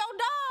walking your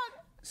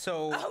dog?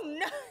 So oh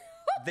no.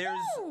 There's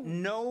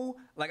no,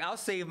 like, I'll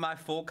save my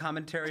full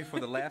commentary for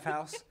the Laugh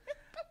House,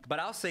 but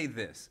I'll say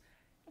this.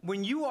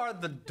 When you are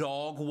the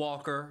dog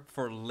walker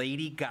for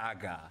Lady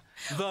Gaga,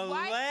 the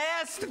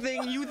last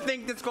thing you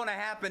think that's going to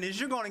happen is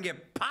you're going to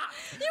get popped.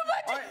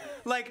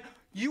 Like,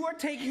 you are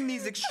taking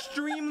these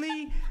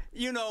extremely,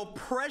 you know,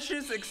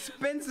 precious,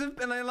 expensive,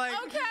 and they're like...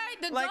 Okay,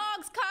 the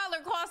dog's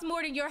collar costs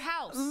more than your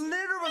house.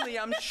 Literally,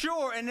 I'm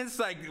sure, and it's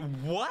like,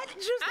 what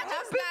just happened? I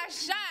just got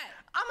shot.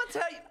 I'm going to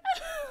tell you...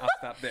 I'll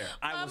stop there.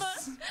 I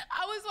was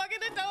walking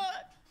the dog,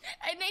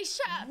 and they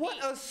shot me.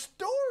 What a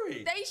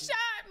story! They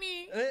shot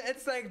me.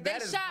 It's like,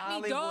 that is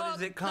Hollywood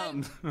as it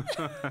comes.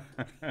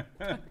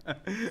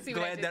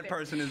 Glad that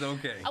person is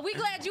okay. Are we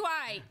glad you all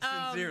right?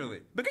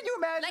 Sincerely. But can you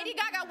imagine? Lady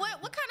Gaga,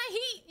 what kind of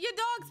heat your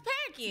dog's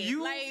packing?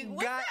 You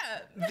what's got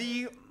up?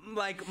 the,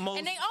 most...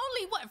 And they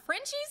only,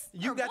 Frenchies?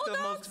 You got the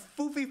most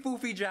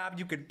foofy job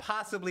you could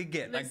possibly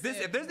get. Listen. Like this,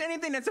 if there's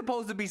anything that's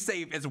supposed to be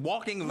safe, it's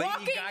walking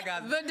Lady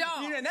Gaga's... the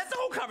dog. You know, and that's the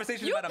whole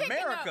conversation you about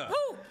America. Up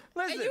poop,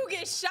 listen, and you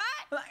get shot?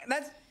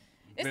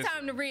 It's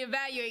time to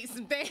reevaluate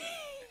some things.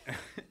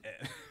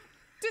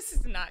 This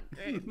is not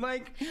good.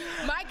 My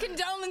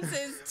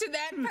condolences to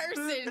that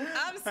person.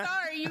 I'm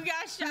sorry you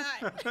got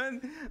shot.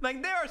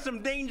 Like, there are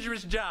some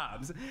dangerous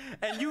jobs,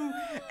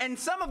 and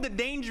some of the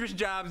dangerous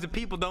jobs, the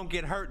people don't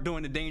get hurt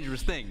doing the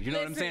dangerous things. You know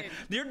what I'm saying?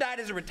 Your dad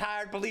is a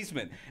retired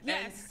policeman.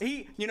 Yes.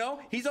 And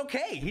he's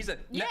okay. He's a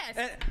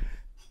yes.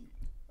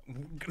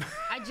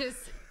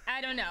 I I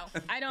don't know.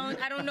 I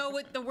don't know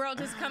what the world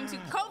has come to.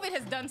 COVID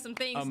has done some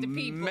things to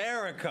people.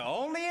 America,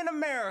 only in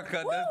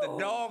America does the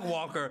dog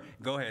walker.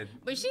 Go ahead.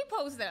 But she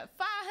posted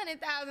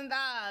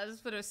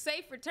 $500,000 for the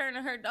safe return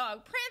of her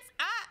dog. Prince,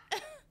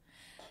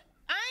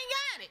 I ain't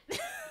got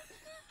it.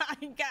 I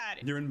ain't got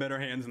it. You're in better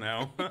hands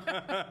now. Let's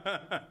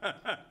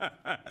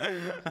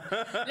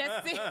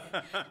see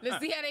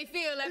how they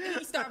feel after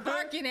he start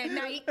barking at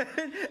night. And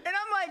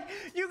I'm like,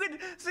 you could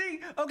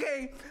see,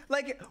 okay,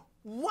 like,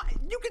 what?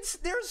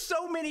 There's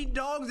so many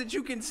dogs that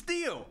you can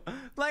steal.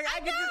 Like, I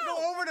could just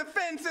go over the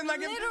fence and, like,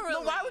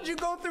 Literally. why would you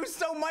go through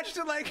so much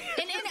to, like,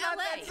 And in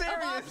LA,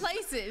 of all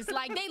places,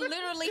 like, they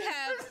literally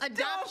have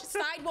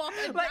sidewalk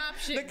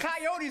adoption. Like, the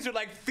coyotes are,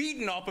 like,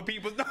 feeding off of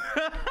people's dogs.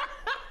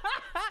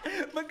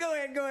 But go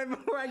ahead,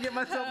 before I get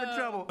myself in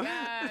trouble.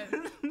 God.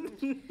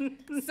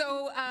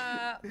 So,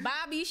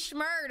 Bobby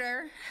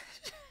Shmurda.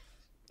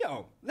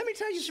 Yo, let me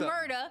tell you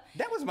something.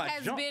 That was my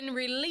has been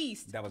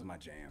released. That was my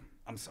jam.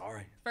 I'm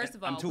sorry. First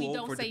of I'm all, too we old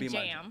don't for it to say be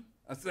jam.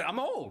 I'm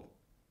old.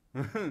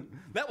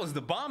 That was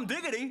the bomb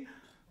diggity.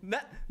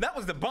 That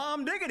was the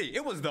bomb diggity.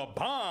 It was the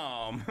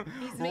bomb.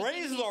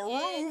 Raise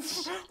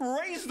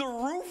the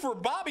roof for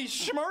Bobby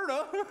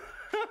Shmurda.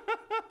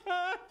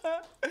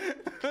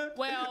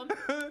 Well,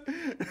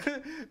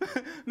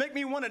 make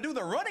me want to do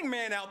the Running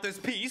Man out this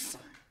piece.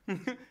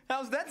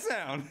 How's that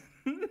sound?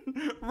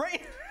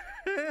 Right.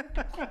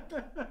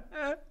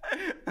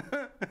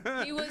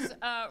 he was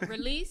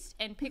released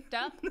and picked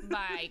up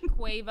by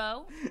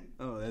Quavo.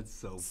 Oh, that's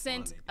so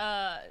funny.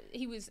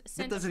 He was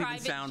sent that doesn't a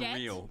private even sound jet.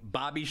 real.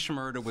 Bobby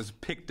Shmurda was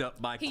picked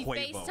up by He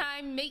Quavo.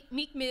 FaceTimed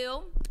Meek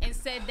Mill and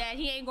said that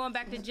he ain't going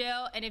back to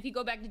jail, and if he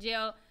go back to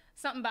jail,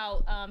 something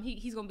about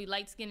he's gonna be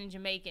light-skinned and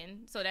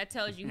Jamaican. So that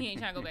tells you he ain't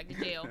trying to go back to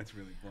jail. That's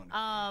really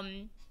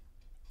funny.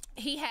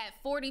 He had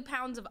 40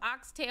 pounds of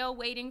oxtail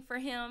waiting for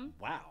him.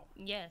 Wow.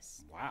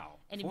 Yes. Wow.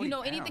 And if you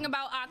know anything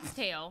about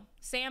oxtail,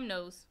 Sam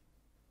knows.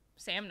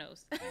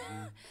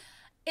 Mm-hmm.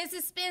 It's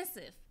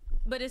expensive,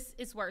 but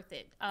it's worth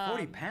it.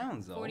 40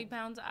 pounds, though. 40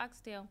 pounds of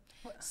oxtail.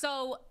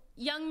 So,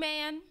 young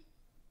man,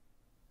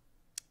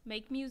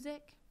 make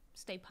music,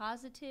 stay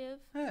positive.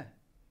 Yeah.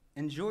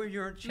 Enjoy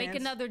your chance. Make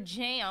another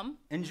jam.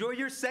 Enjoy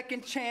your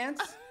second chance.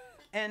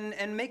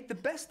 And make the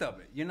best of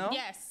it, you know?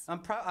 Yes.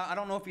 I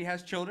don't know if he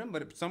has children,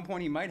 but at some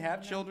point he might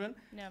have children.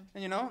 No.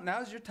 And, you know,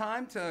 now's your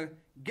time to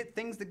get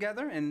things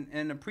together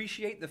and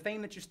appreciate the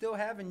fame that you still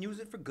have and use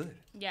it for good.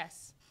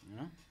 Yes. You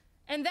know?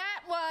 And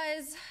that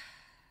was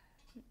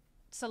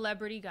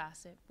Celebrity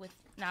Gossip with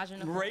Nadj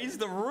Jea. Raise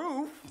the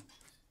roof.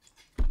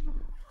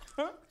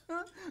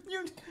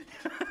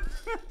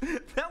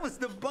 That was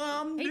the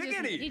bomb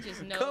diggity. He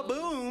just knows.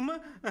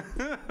 Kaboom.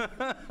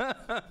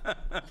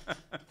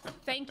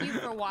 Thank you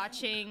for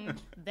watching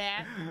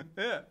that.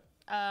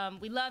 Yeah.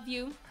 We love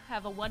you.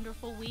 Have a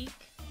wonderful week.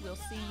 We'll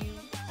see you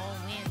on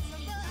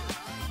Wednesday.